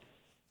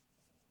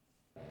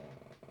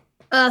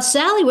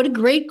 Sally, what a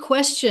great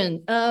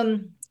question.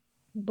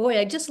 Boy,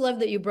 I just love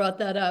that you brought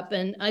that up.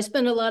 And I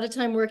spend a lot of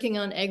time working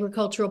on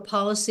agricultural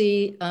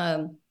policy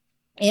and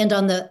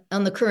on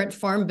the current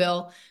farm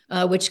bill,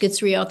 which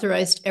gets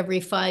reauthorized every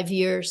 5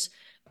 years.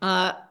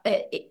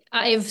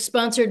 I've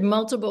sponsored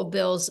multiple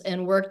bills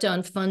and worked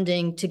on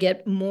funding to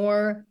get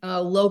more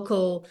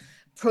local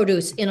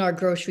produce in our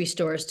grocery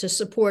stores, to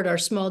support our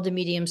small to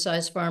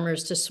medium-sized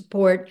farmers, to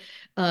support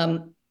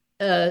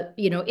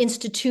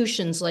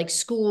institutions like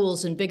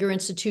schools and bigger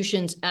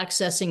institutions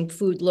accessing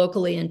food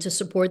locally, and to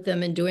support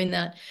them in doing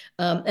that.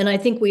 And I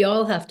think we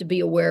all have to be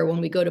aware when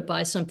we go to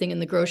buy something in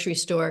the grocery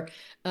store,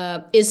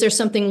 is there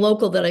something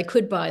local that I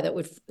could buy that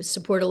would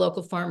support a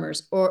local farmer,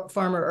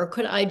 or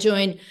could I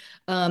join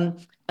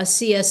a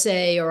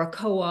CSA or a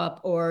co-op,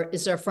 or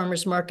is there a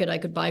farmer's market I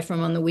could buy from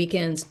on the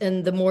weekends?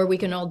 And the more we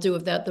can all do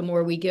of that, the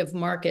more we give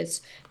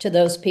markets to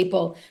those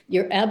people.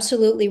 You're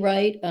absolutely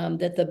right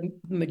that the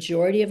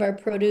majority of our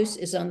produce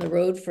is on the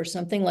road for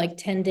something like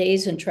 10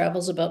 days and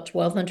travels about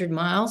 1,200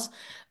 miles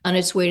on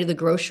its way to the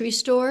grocery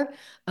store.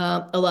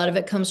 A lot of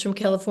it comes from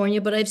California,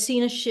 but I've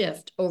seen a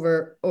shift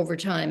over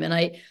time,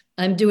 and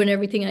I'm doing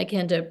everything I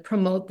can to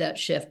promote that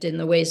shift in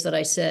the ways that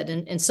I said.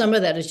 And some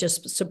of that is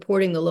just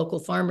supporting the local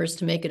farmers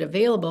to make it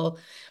available.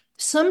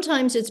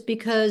 Sometimes it's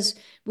because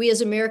we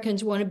as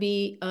Americans want to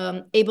be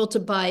able to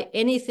buy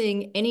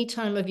anything, any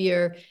time of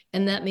year,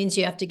 and that means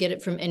you have to get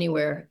it from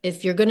anywhere.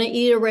 If you're going to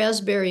eat a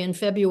raspberry in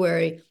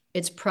February,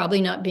 it's probably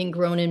not being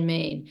grown in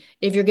Maine.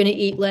 If you're going to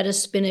eat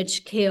lettuce,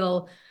 spinach,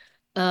 kale,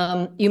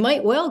 you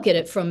might well get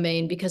it from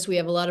Maine, because we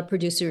have a lot of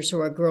producers who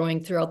are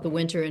growing throughout the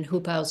winter in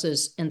hoop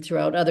houses and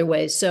throughout other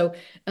ways. So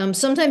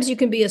sometimes you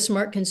can be a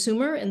smart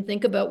consumer and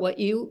think about what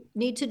you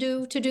need to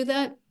do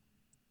that.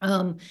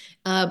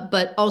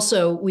 But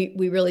also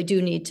we really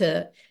do need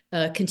to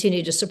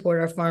continue to support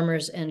our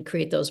farmers and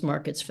create those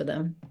markets for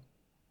them.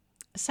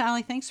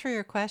 Sally, thanks for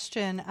your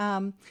question.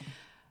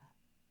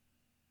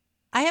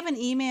 I have an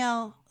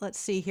email. Let's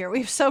see here. We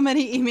have so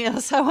many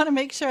emails. I want to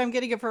make sure I'm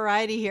getting a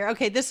variety here.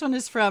 Okay, this one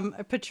is from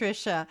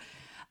Patricia.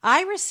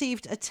 I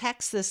received a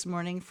text this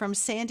morning from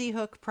Sandy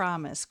Hook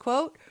Promise.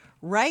 Quote,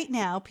 right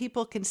now,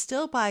 people can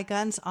still buy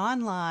guns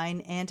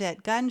online and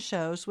at gun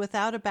shows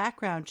without a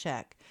background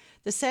check.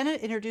 The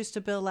Senate introduced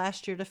a bill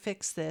last year to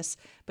fix this,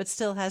 but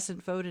still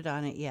hasn't voted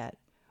on it yet.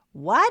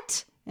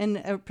 What?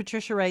 And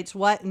Patricia writes,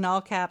 what, in all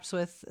caps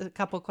with a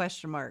couple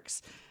question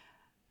marks.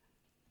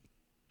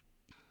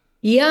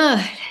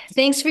 Yeah,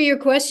 thanks for your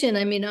question.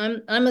 I mean,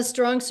 I'm a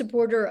strong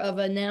supporter of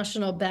a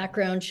national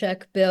background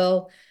check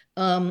bill.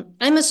 I'm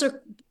a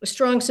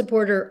strong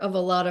supporter of a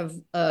lot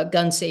of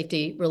gun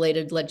safety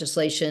related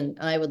legislation.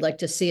 I would like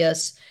to see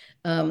us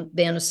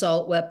ban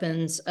assault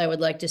weapons. I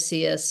would like to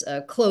see us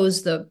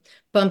close the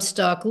bump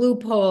stock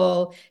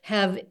loophole,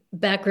 have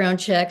background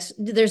checks.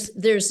 There's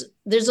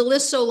a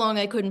list so long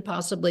I couldn't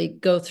possibly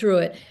go through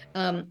it.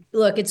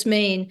 Look, it's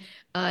Maine.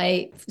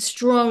 I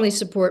strongly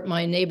support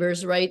my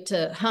neighbor's right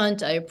to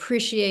hunt. I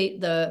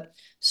appreciate the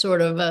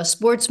sort of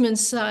sportsman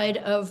side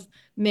of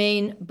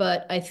Maine,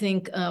 but I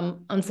think,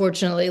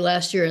 unfortunately,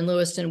 last year in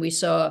Lewiston, we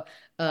saw,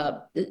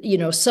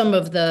 some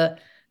of the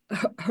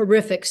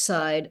horrific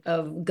side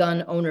of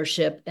gun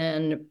ownership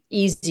and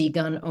easy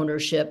gun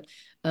ownership.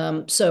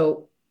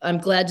 So I'm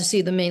glad to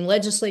see the Maine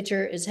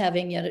legislature is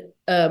having yet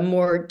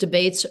more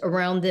debates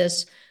around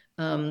this.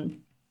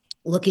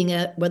 Looking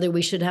at whether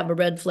we should have a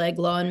red flag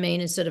law in Maine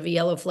instead of a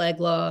yellow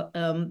flag law.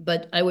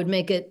 But I would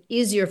make it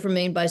easier for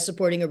Maine by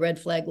supporting a red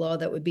flag law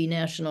that would be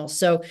national.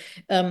 So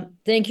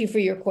thank you for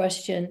your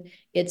question.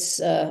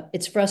 It's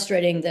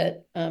frustrating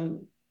that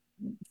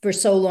for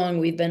so long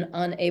we've been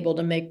unable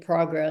to make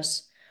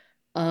progress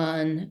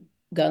on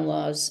gun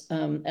laws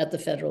at the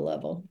federal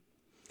level.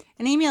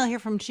 An email here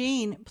from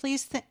Jean.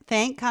 Please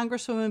thank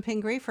Congresswoman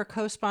Pingree for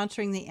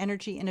co-sponsoring the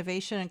Energy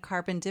Innovation and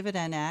Carbon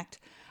Dividend Act.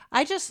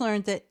 I just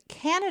learned that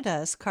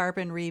Canada's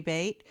carbon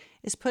rebate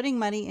is putting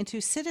money into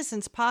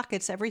citizens'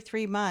 pockets every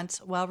 3 months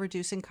while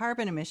reducing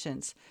carbon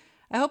emissions.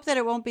 I hope that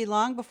it won't be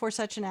long before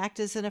such an act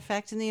is in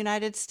effect in the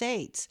United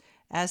States,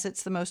 as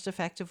it's the most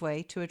effective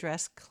way to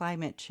address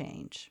climate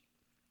change.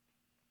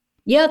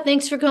 Yeah,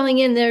 thanks for calling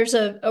in. There's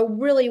a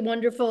really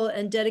wonderful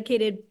and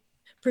dedicated,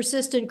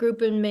 persistent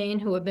group in Maine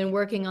who have been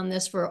working on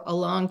this for a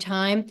long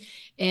time.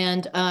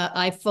 And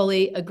I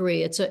fully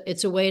agree.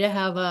 It's a way to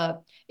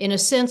have in a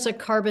sense, a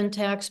carbon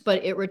tax,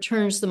 but it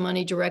returns the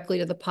money directly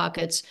to the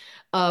pockets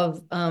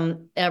of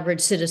average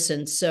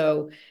citizens.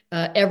 So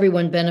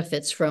everyone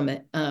benefits from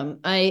it.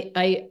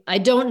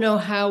 I don't know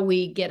how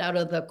we get out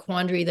of the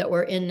quandary that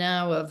we're in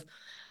now of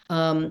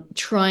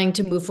trying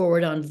to move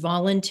forward on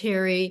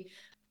voluntary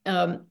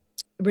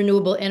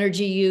renewable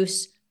energy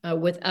use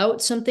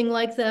without something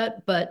like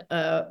that. But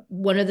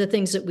one of the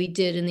things that we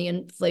did in the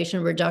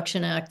Inflation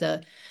Reduction Act,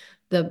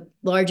 the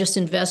largest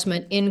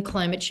investment in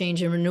climate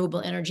change and renewable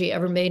energy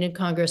ever made in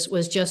Congress,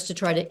 was just to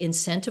try to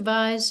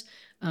incentivize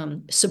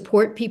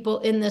support people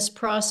in this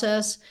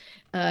process.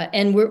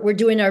 And we're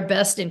doing our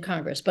best in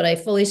Congress, but I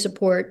fully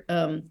support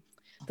the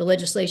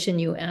legislation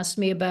you asked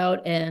me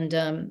about,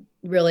 and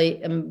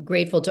really am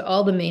grateful to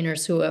all the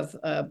Mainers who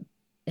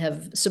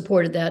have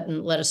supported that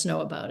and let us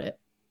know about it.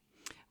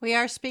 We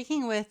are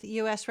speaking with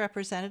U.S.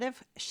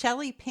 Representative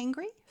Chellie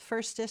Pingree,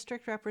 1st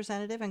District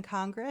Representative in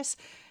Congress.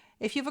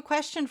 If you have a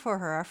question for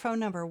her, our phone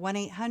number,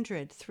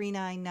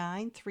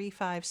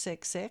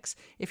 1-800-399-3566.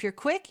 If you're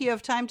quick, you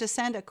have time to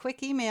send a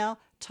quick email,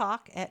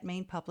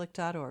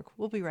 talk@mainepublic.org.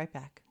 We'll be right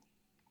back.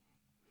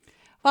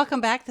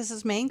 Welcome back. This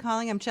is Maine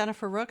Calling. I'm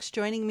Jennifer Rooks.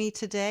 Joining me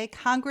today,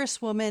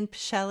 Congresswoman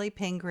Chellie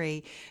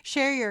Pingree.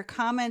 Share your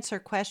comments or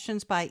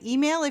questions by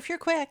email. If you're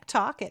quick,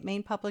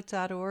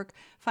 talk@mainepublic.org.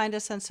 Find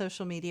us on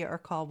social media or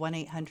call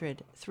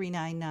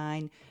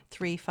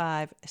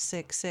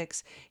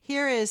 1-800-399-3566.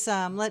 Here is,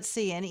 let's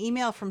see, an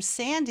email from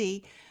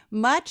Sandy.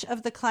 Much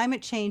of the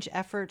climate change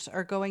efforts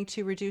are going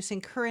to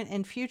reducing current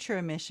and future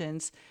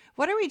emissions.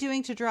 What are we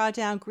doing to draw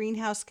down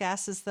greenhouse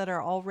gases that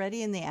are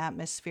already in the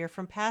atmosphere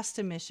from past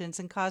emissions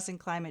and causing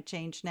climate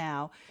change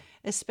now?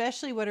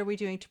 Especially, what are we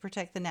doing to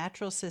protect the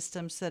natural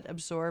systems that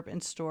absorb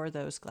and store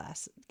those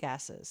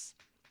gases?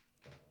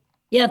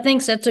 Yeah,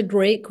 thanks. That's a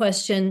great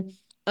question.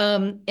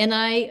 And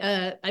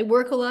I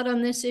work a lot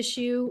on this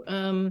issue,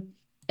 and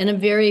I'm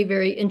very,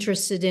 very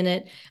interested in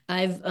it.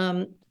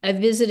 I've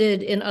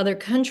visited in other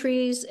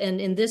countries, and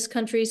in this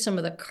country, some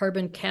of the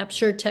carbon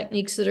capture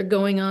techniques that are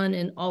going on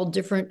in all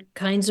different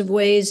kinds of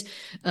ways,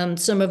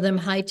 some of them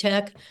high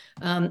tech,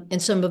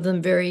 and some of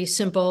them very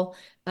simple.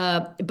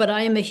 But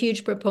I am a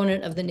huge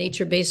proponent of the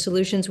nature-based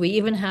solutions. We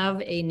even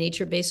have a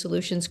nature-based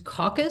solutions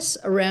caucus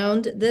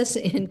around this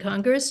in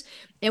Congress.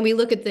 And we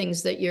look at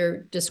things that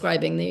you're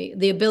describing,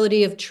 the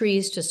ability of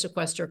trees to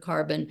sequester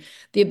carbon,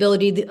 the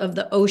ability of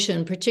the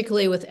ocean,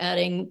 particularly with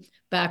adding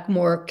back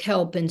more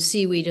kelp and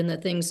seaweed and the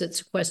things that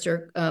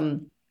sequester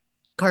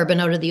carbon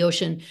out of the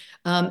ocean.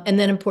 And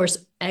then, of course,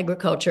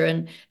 agriculture.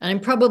 And I'm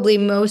probably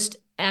most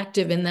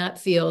active in that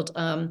field.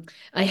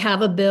 I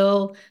have a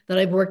bill that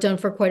I've worked on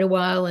for quite a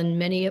while, and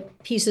many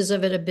pieces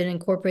of it have been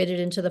incorporated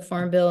into the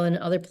Farm Bill and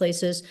other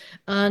places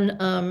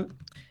on,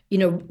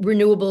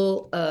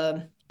 renewable,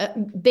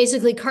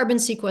 basically carbon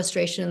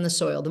sequestration in the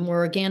soil. The more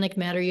organic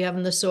matter you have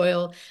in the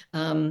soil,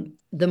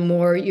 the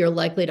more you're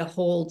likely to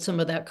hold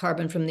some of that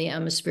carbon from the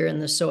atmosphere in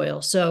the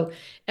soil. So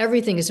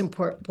everything is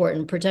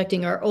important,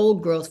 protecting our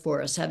old growth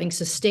forests, having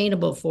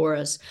sustainable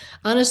forests,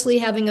 honestly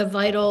having a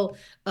vital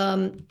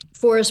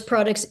forest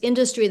products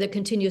industry that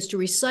continues to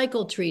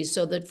recycle trees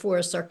so that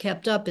forests are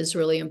kept up is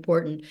really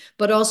important,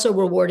 but also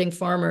rewarding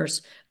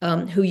farmers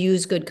who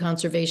use good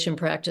conservation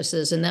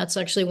practices. And that's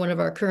actually one of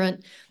our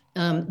current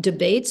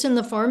debates in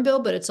the Farm Bill,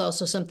 but it's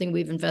also something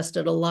we've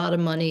invested a lot of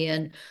money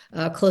in.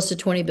 Close to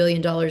 $20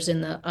 billion in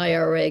the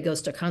IRA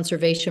goes to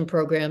conservation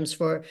programs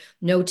for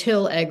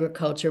no-till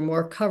agriculture,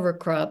 more cover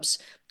crops,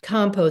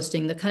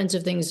 composting, the kinds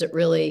of things that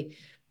really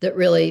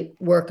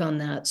work on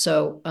that.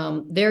 So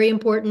very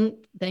important.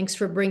 Thanks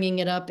for bringing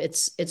it up.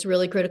 It's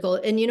really critical.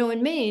 And,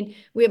 in Maine,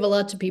 we have a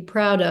lot to be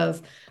proud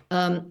of.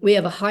 We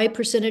have a high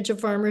percentage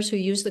of farmers who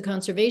use the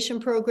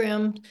conservation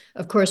program.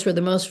 Of course, we're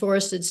the most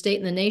forested state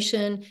in the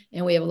nation,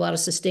 and we have a lot of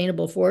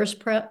sustainable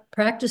forest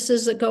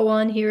practices that go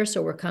on here.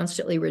 So we're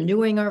constantly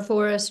renewing our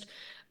forest.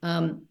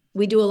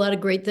 We do a lot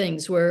of great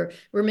things. We're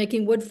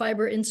making wood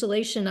fiber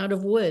insulation out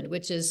of wood,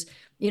 which is,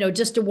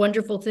 just a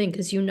wonderful thing,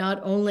 because you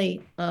not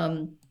only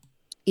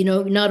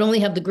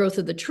have the growth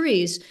of the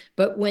trees,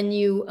 but when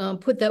you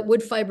put that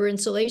wood fiber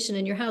insulation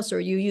in your house, or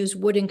you use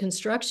wood in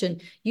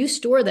construction, you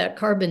store that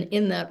carbon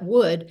in that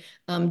wood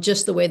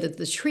just the way that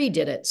the tree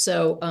did it.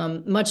 So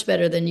much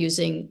better than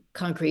using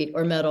concrete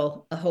or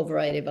metal, a whole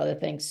variety of other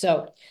things.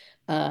 So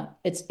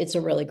it's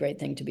a really great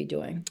thing to be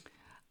doing.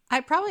 I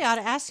probably ought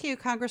to ask you,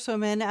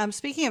 Congresswoman,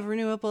 speaking of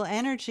renewable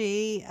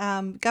energy,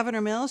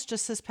 Governor Mills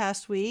just this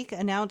past week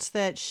announced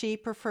that she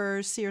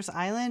prefers Sears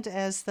Island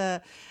as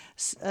the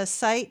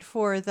site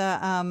for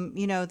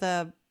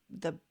the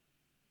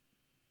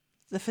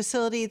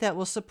facility that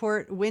will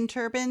support wind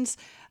turbines.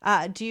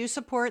 Do you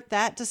support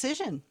that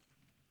decision?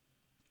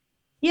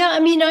 Yeah,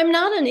 I'm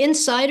not an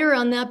insider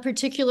on that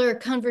particular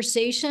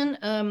conversation.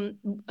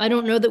 I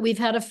don't know that we've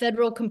had a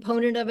federal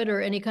component of it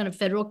or any kind of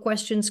federal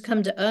questions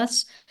come to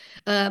us.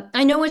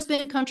 I know it's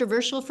been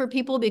controversial for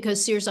people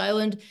because Sears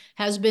Island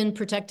has been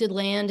protected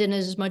land and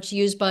is much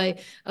used by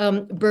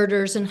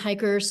birders and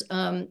hikers.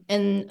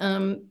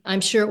 And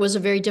I'm sure it was a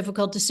very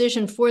difficult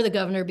decision for the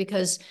governor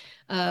because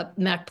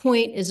Mac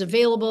Point is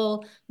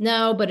available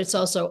now, but it's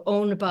also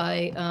owned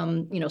by,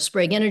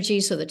 Sprague Energy.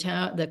 So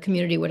the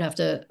community would have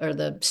to, or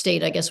the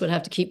state, I guess, would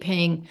have to keep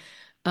paying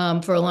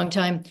for a long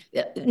time.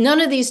 None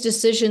of these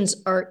decisions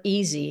are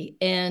easy.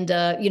 And,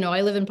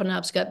 I live in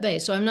Penobscot Bay,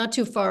 so I'm not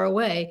too far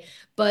away.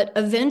 But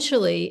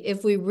eventually,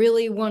 if we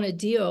really want to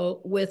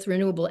deal with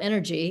renewable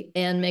energy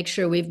and make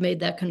sure we've made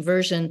that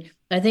conversion,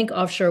 I think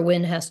offshore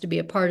wind has to be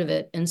a part of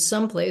it. And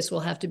someplace will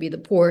have to be the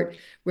port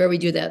where we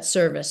do that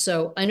service.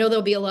 So I know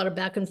there'll be a lot of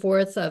back and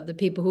forth of the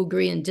people who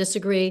agree and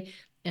disagree.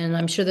 And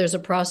I'm sure there's a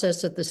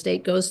process that the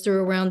state goes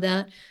through around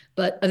that.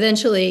 But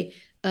eventually,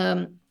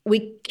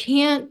 we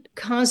can't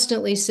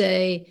constantly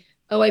say,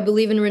 oh, I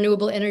believe in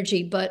renewable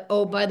energy, but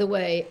oh, by the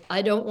way,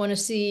 I don't want to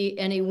see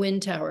any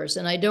wind towers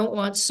and I don't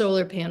want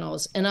solar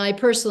panels. And I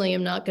personally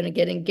am not going to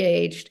get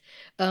engaged.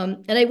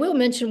 And I will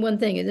mention one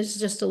thing, and this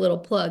is just a little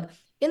plug.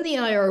 In the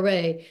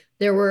IRA,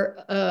 there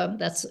were,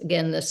 that's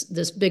again,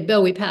 this big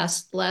bill we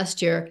passed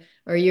last year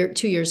or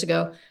 2 years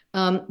ago.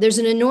 There's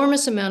an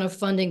enormous amount of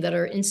funding that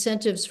are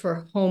incentives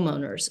for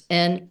homeowners.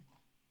 And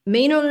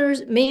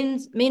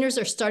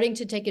Mainers are starting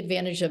to take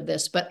advantage of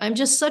this, but I'm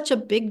just such a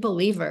big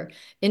believer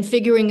in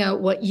figuring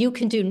out what you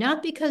can do,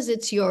 not because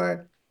it's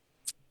your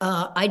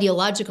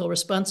ideological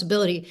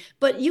responsibility,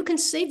 but you can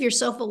save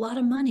yourself a lot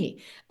of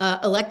money.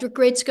 Electric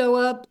rates go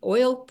up,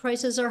 oil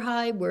prices are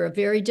high. We're a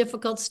very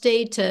difficult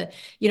state to,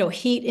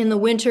 heat in the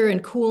winter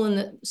and cool in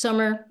the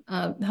summer.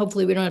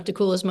 Hopefully we don't have to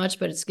cool as much,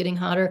 but it's getting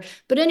hotter.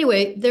 But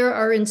anyway, there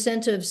are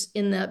incentives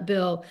in that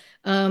bill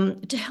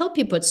to help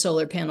you put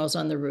solar panels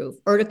on the roof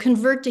or to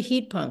convert to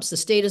heat pumps. The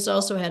state has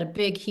also had a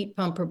big heat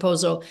pump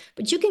proposal,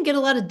 but you can get a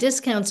lot of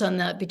discounts on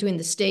that between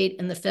the state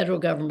and the federal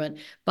government.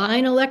 Buy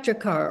an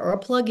electric car or a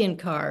plug-in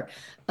car.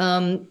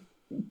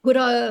 Put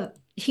a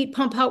heat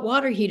pump hot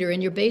water heater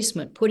in your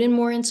basement. Put in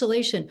more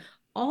insulation.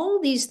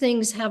 All these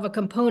things have a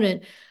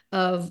component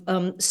of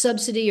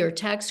subsidy or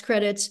tax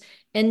credits.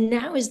 And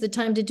now is the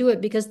time to do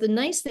it, because the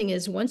nice thing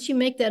is once you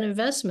make that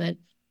investment,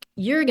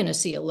 you're going to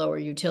see a lower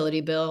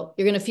utility bill.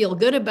 You're going to feel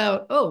good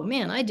about, oh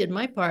man, I did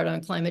my part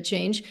on climate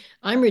change.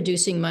 I'm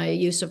reducing my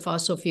use of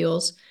fossil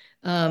fuels.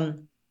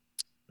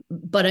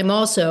 But I'm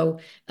also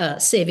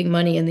saving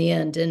money in the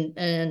end.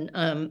 And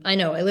I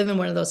know I live in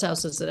one of those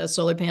houses that has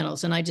solar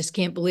panels, and I just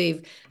can't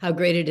believe how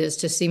great it is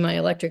to see my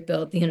electric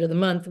bill at the end of the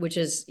month, which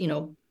is,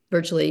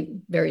 virtually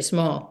very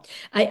small.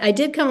 I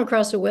did come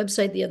across a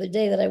website the other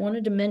day that I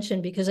wanted to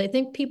mention, because I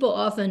think people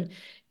often,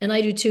 and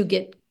I do too,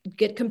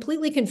 get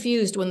completely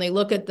confused when they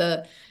look at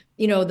the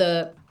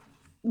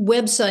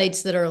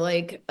websites that are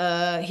like,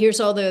 here's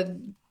all the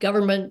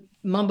government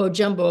mumbo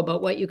jumbo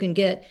about what you can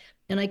get.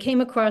 And I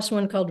came across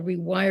one called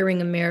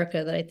Rewiring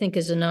America that I think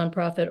is a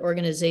nonprofit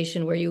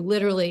organization where you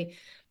literally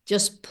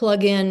just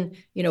plug in,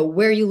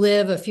 where you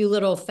live, a few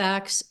little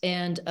facts,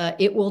 and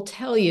it will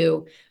tell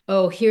you,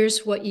 oh,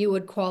 here's what you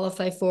would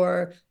qualify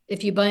for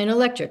if you buy an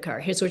electric car.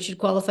 Here's what you'd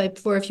qualify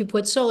for if you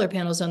put solar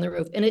panels on the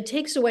roof. And it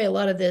takes away a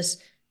lot of this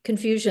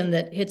confusion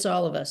that hits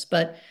all of us.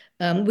 But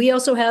we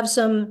also have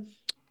some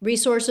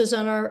resources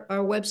on our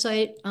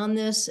website on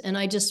this, and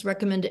I just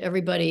recommend to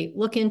everybody,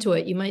 look into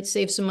it. You might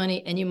save some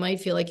money, and you might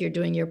feel like you're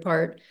doing your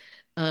part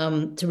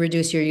to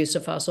reduce your use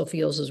of fossil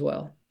fuels as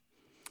well.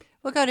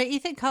 We'll go to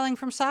Ethan calling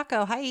from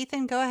Saco. Hi,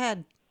 Ethan. Go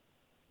ahead.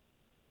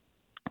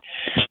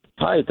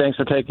 Hi, thanks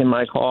for taking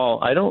my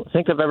call. I don't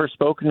think I've ever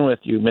spoken with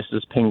you,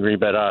 Mrs. Pingree,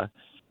 but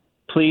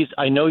please,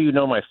 I know you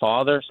know my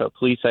father, so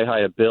please say hi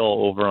to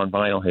Bill over on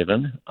Vinyl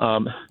Haven.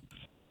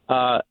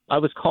 I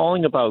was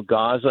calling about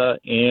Gaza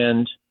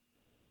and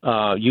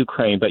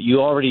Ukraine, but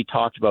you already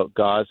talked about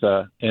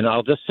Gaza, and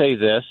I'll just say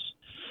this.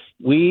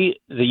 The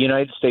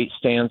United States,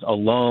 stands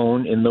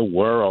alone in the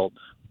world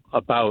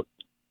about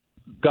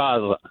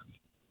Gaza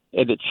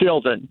and the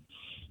children.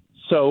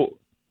 So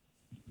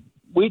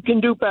we can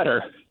do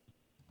better.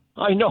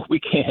 I know we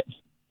can.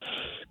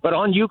 But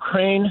on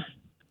Ukraine,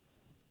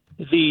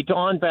 the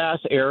Donbass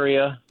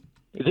area,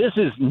 this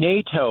is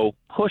NATO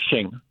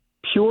pushing,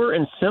 pure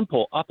and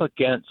simple, up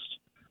against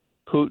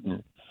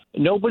Putin.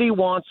 Nobody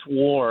wants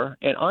war,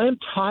 and I am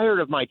tired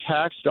of my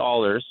tax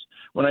dollars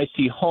when I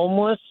see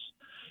homeless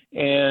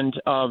and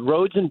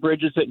roads and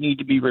bridges that need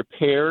to be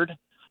repaired.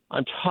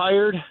 I'm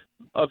tired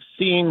of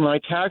seeing my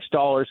tax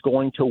dollars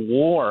going to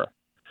war,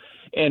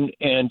 and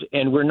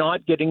we're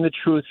not getting the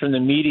truth from the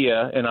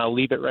media, and I'll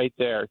leave it right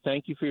there.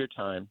 Thank you for your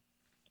time.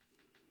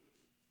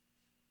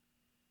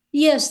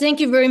 Yes, thank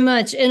you very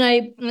much.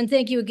 And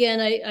thank you again.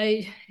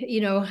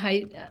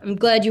 I'm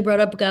glad you brought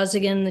up Gaza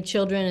again, the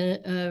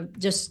children.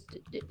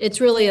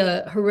 It's really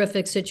a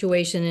horrific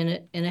situation,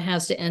 and it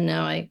has to end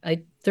now.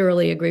 I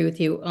thoroughly agree with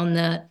you on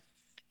that.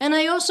 And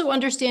I also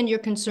understand your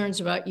concerns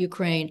about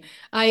Ukraine.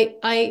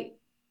 I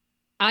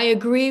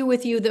agree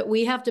with you that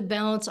we have to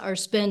balance our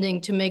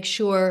spending to make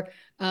sure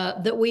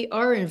that we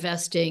are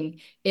investing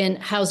in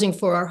housing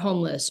for our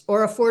homeless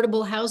or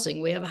affordable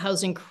housing. We have a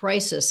housing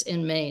crisis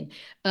in Maine.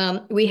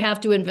 We have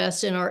to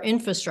invest in our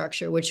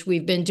infrastructure, which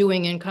we've been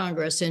doing in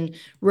Congress, in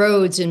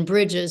roads, in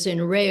bridges,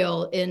 in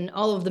rail, in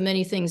all of the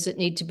many things that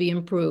need to be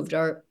improved,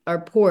 our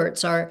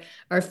ports, our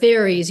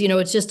ferries,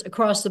 it's just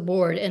across the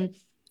board. And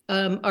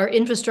our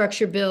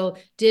infrastructure bill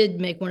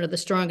did make one of the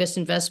strongest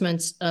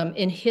investments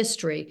in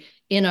history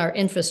in our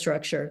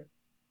infrastructure.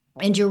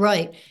 And you're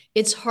right,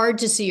 it's hard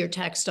to see your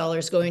tax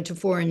dollars going to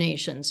foreign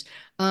nations.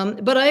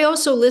 But I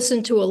also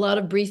listen to a lot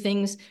of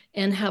briefings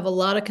and have a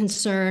lot of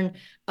concern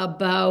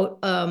about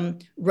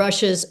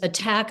Russia's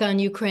attack on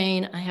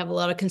Ukraine. I have a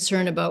lot of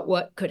concern about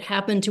what could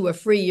happen to a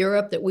free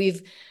Europe, that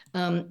we've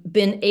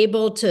been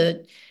able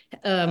to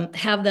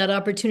have that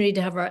opportunity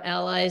to have our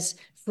allies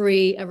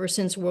free ever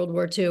since World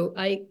War II.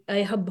 I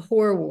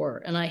abhor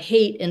war, and I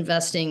hate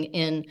investing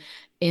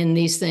in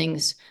these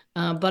things.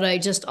 But I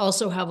just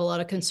also have a lot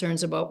of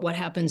concerns about what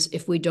happens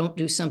if we don't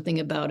do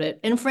something about it.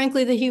 And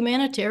frankly, the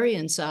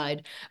humanitarian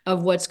side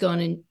of what's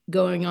going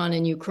on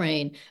in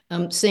Ukraine.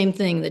 Same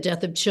thing, the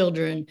death of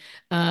children,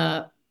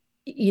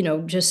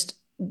 just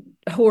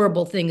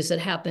horrible things that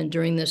happened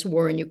during this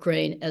war in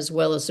Ukraine, as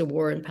well as the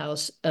war in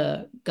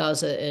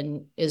Gaza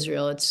and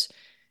Israel.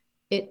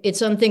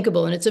 It's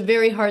unthinkable, and it's a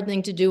very hard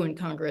thing to do in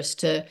Congress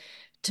to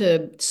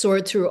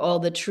sort through all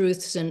the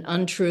truths and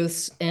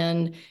untruths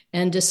and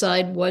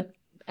decide what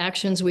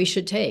actions we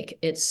should take.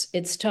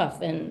 It's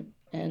tough, and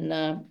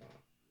I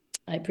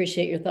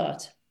appreciate your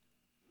thoughts.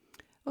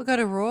 We'll go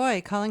to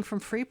Roy calling from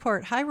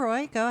Freeport. Hi,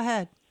 Roy. Go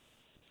ahead.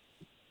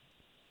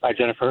 Hi,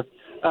 Jennifer.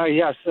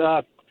 Yes,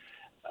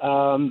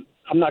 I'm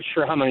not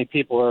sure how many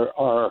people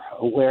are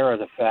aware of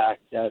the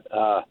fact that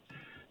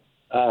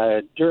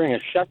during a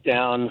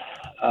shutdown,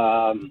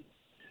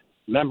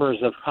 members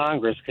of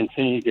Congress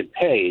continue to get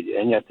paid,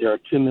 and yet there are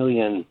 2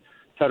 million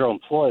federal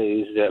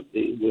employees that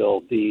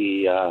will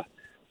be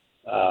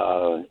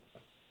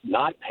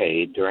not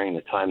paid during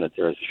the time that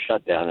there is a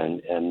shutdown.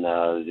 And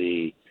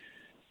the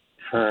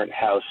current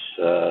House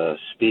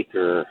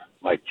Speaker,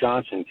 Mike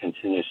Johnson,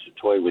 continues to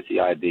toy with the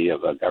idea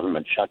of a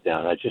government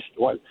shutdown. I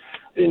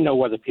didn't know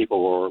whether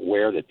people were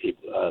aware that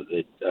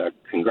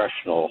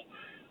congressional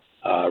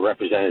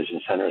representatives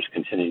and senators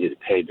continue to get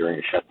paid during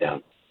a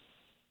shutdown.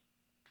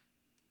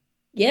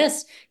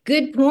 Yes,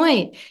 good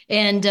point.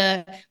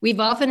 And we've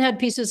often had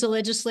pieces of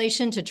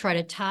legislation to try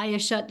to tie a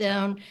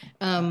shutdown,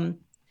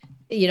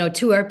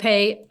 to our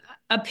pay.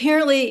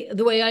 Apparently,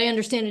 the way I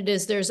understand it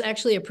is there's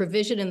actually a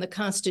provision in the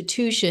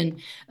Constitution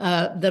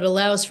that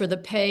allows for the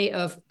pay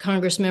of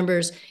Congress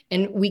members,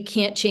 and we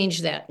can't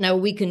change that. Now,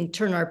 we can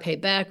turn our pay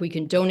back. We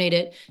can donate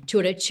it to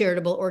a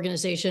charitable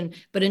organization.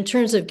 But in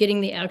terms of getting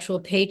the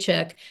actual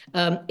paycheck,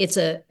 it's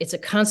a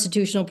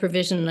constitutional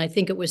provision, and I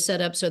think it was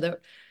set up so that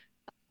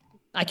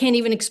I can't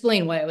even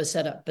explain why it was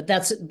set up, but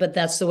that's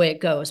the way it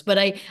goes. But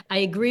I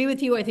agree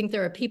with you. I think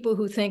there are people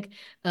who think,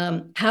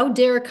 how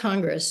dare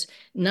Congress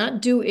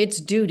not do its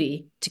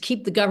duty to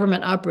keep the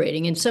government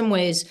operating? In some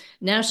ways,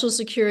 national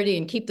security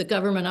and keep the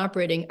government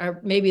operating are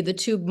maybe the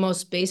two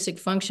most basic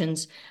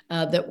functions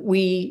that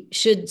we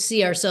should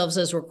see ourselves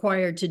as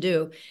required to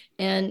do.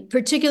 And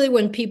particularly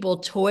when people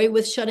toy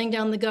with shutting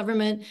down the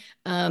government,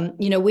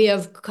 we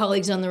have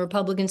colleagues on the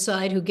Republican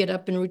side who get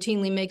up and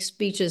routinely make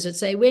speeches that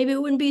say, maybe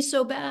it wouldn't be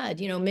so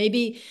bad.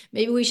 Maybe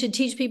we should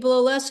teach people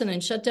a lesson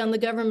and shut down the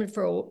government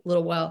for a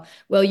little while.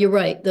 Well, you're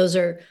right. Those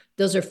are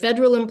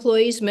federal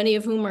employees, many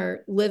of whom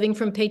are living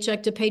from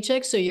paycheck to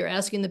paycheck. So you're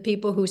asking the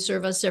people who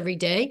serve us every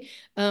day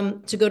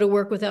to go to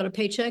work without a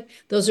paycheck.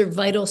 Those are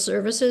vital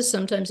services.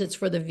 Sometimes it's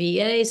for the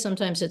VA.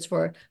 Sometimes it's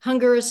for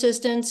hunger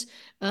assistance.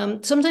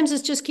 Sometimes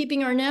it's just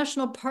keeping our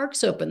national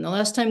parks open. The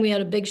last time we had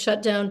a big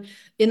shutdown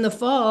in the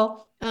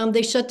fall,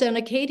 they shut down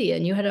Acadia,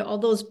 and you had all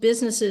those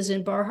businesses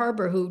in Bar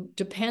Harbor who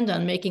depend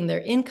on making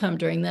their income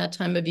during that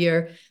time of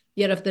year.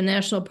 Yet if the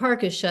national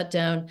park is shut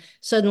down,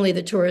 suddenly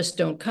the tourists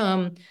don't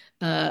come,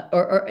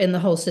 and the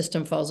whole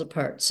system falls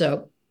apart.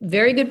 So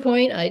very good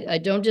point. I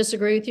don't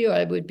disagree with you.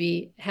 I would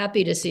be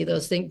happy to see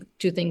those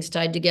two things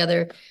tied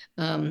together.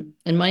 And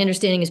my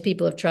understanding is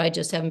people have tried,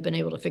 just haven't been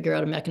able to figure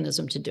out a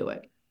mechanism to do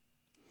it.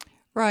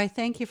 Roy,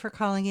 thank you for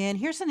calling in.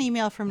 Here's an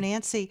email from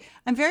Nancy.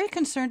 I'm very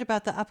concerned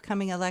about the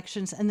upcoming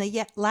elections and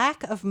the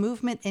lack of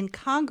movement in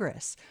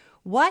Congress.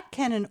 What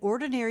can an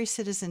ordinary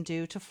citizen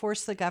do to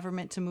force the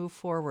government to move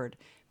forward?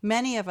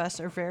 Many of us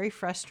are very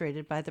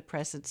frustrated by the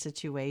present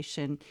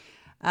situation.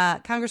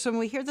 Congresswoman,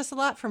 we hear this a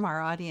lot from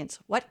our audience.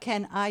 What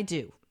can I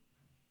do?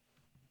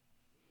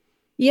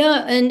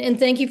 Yeah, and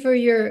thank you for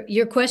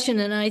your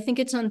question. And I think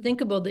it's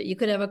unthinkable that you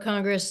could have a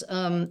Congress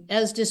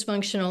as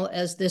dysfunctional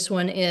as this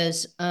one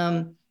is.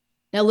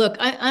 Now, look,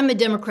 I'm a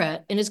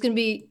Democrat, and it's going to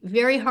be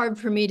very hard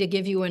for me to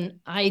give you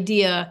an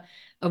idea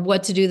of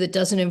what to do that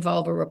doesn't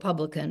involve a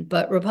Republican.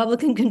 But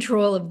Republican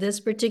control of this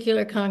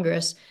particular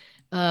Congress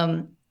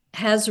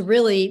has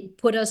really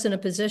put us in a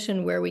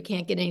position where we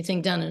can't get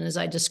anything done. And as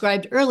I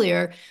described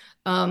earlier,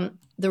 the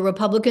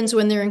Republicans,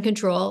 when they're in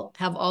control,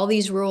 have all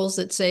these rules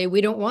that say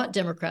we don't want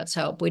Democrats'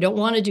 help. We don't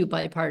want to do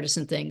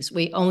bipartisan things.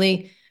 We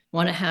only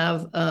want to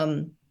have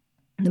the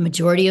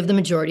majority of the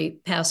majority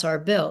pass our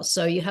bills.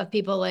 So you have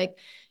people like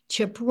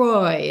Chip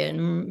Roy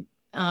and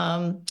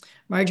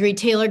Marjorie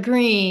Taylor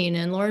Greene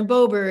and Lauren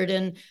Boebert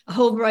and a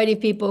whole variety of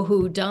people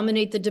who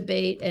dominate the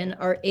debate and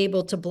are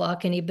able to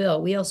block any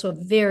bill. We also have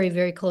very,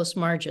 very close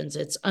margins.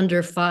 It's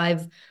under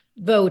 5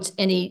 votes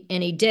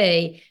any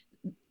day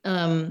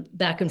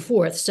back and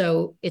forth.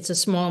 So it's a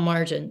small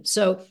margin.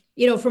 So,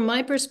 from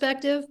my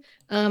perspective,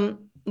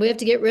 we have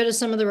to get rid of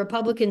some of the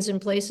Republicans in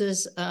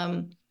places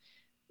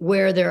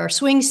where there are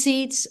swing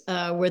seats,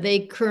 where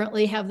they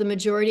currently have the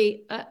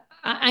majority.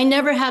 I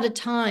never had a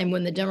time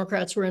when the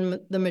Democrats were in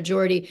the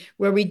majority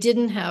where we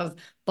didn't have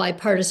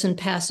bipartisan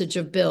passage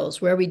of bills,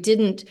 where we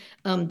didn't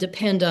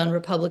depend on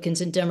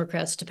Republicans and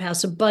Democrats to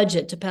pass a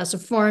budget, to pass a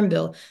farm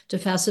bill, to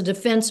pass a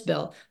defense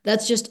bill.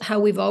 That's just how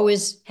we've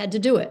always had to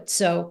do it.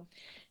 So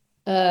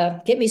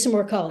get me some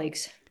more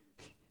colleagues.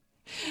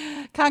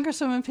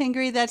 Congresswoman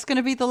Pingree, that's going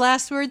to be the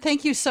last word.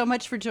 Thank you so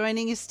much for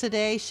joining us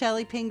today.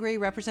 Chellie Pingree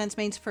represents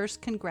Maine's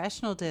 1st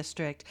Congressional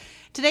District.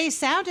 Today's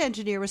sound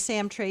engineer was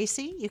Sam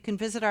Tracy. You can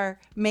visit our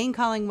Maine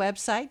Calling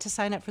website to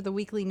sign up for the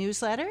weekly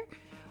newsletter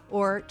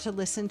or to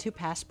listen to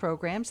past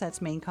programs. That's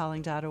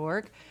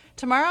mainecalling.org.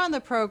 Tomorrow on the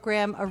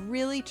program, a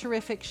really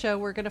terrific show.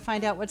 We're going to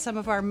find out what some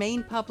of our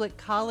Maine public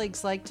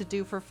colleagues like to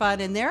do for fun,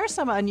 and there are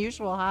some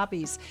unusual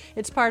hobbies.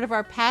 It's part of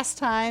our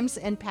Pastimes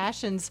and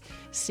Passions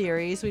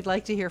series. We'd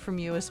like to hear from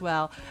you as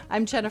well.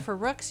 I'm Jennifer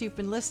Rooks. You've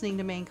been listening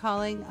to Maine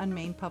Calling on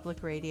Maine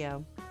Public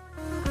Radio.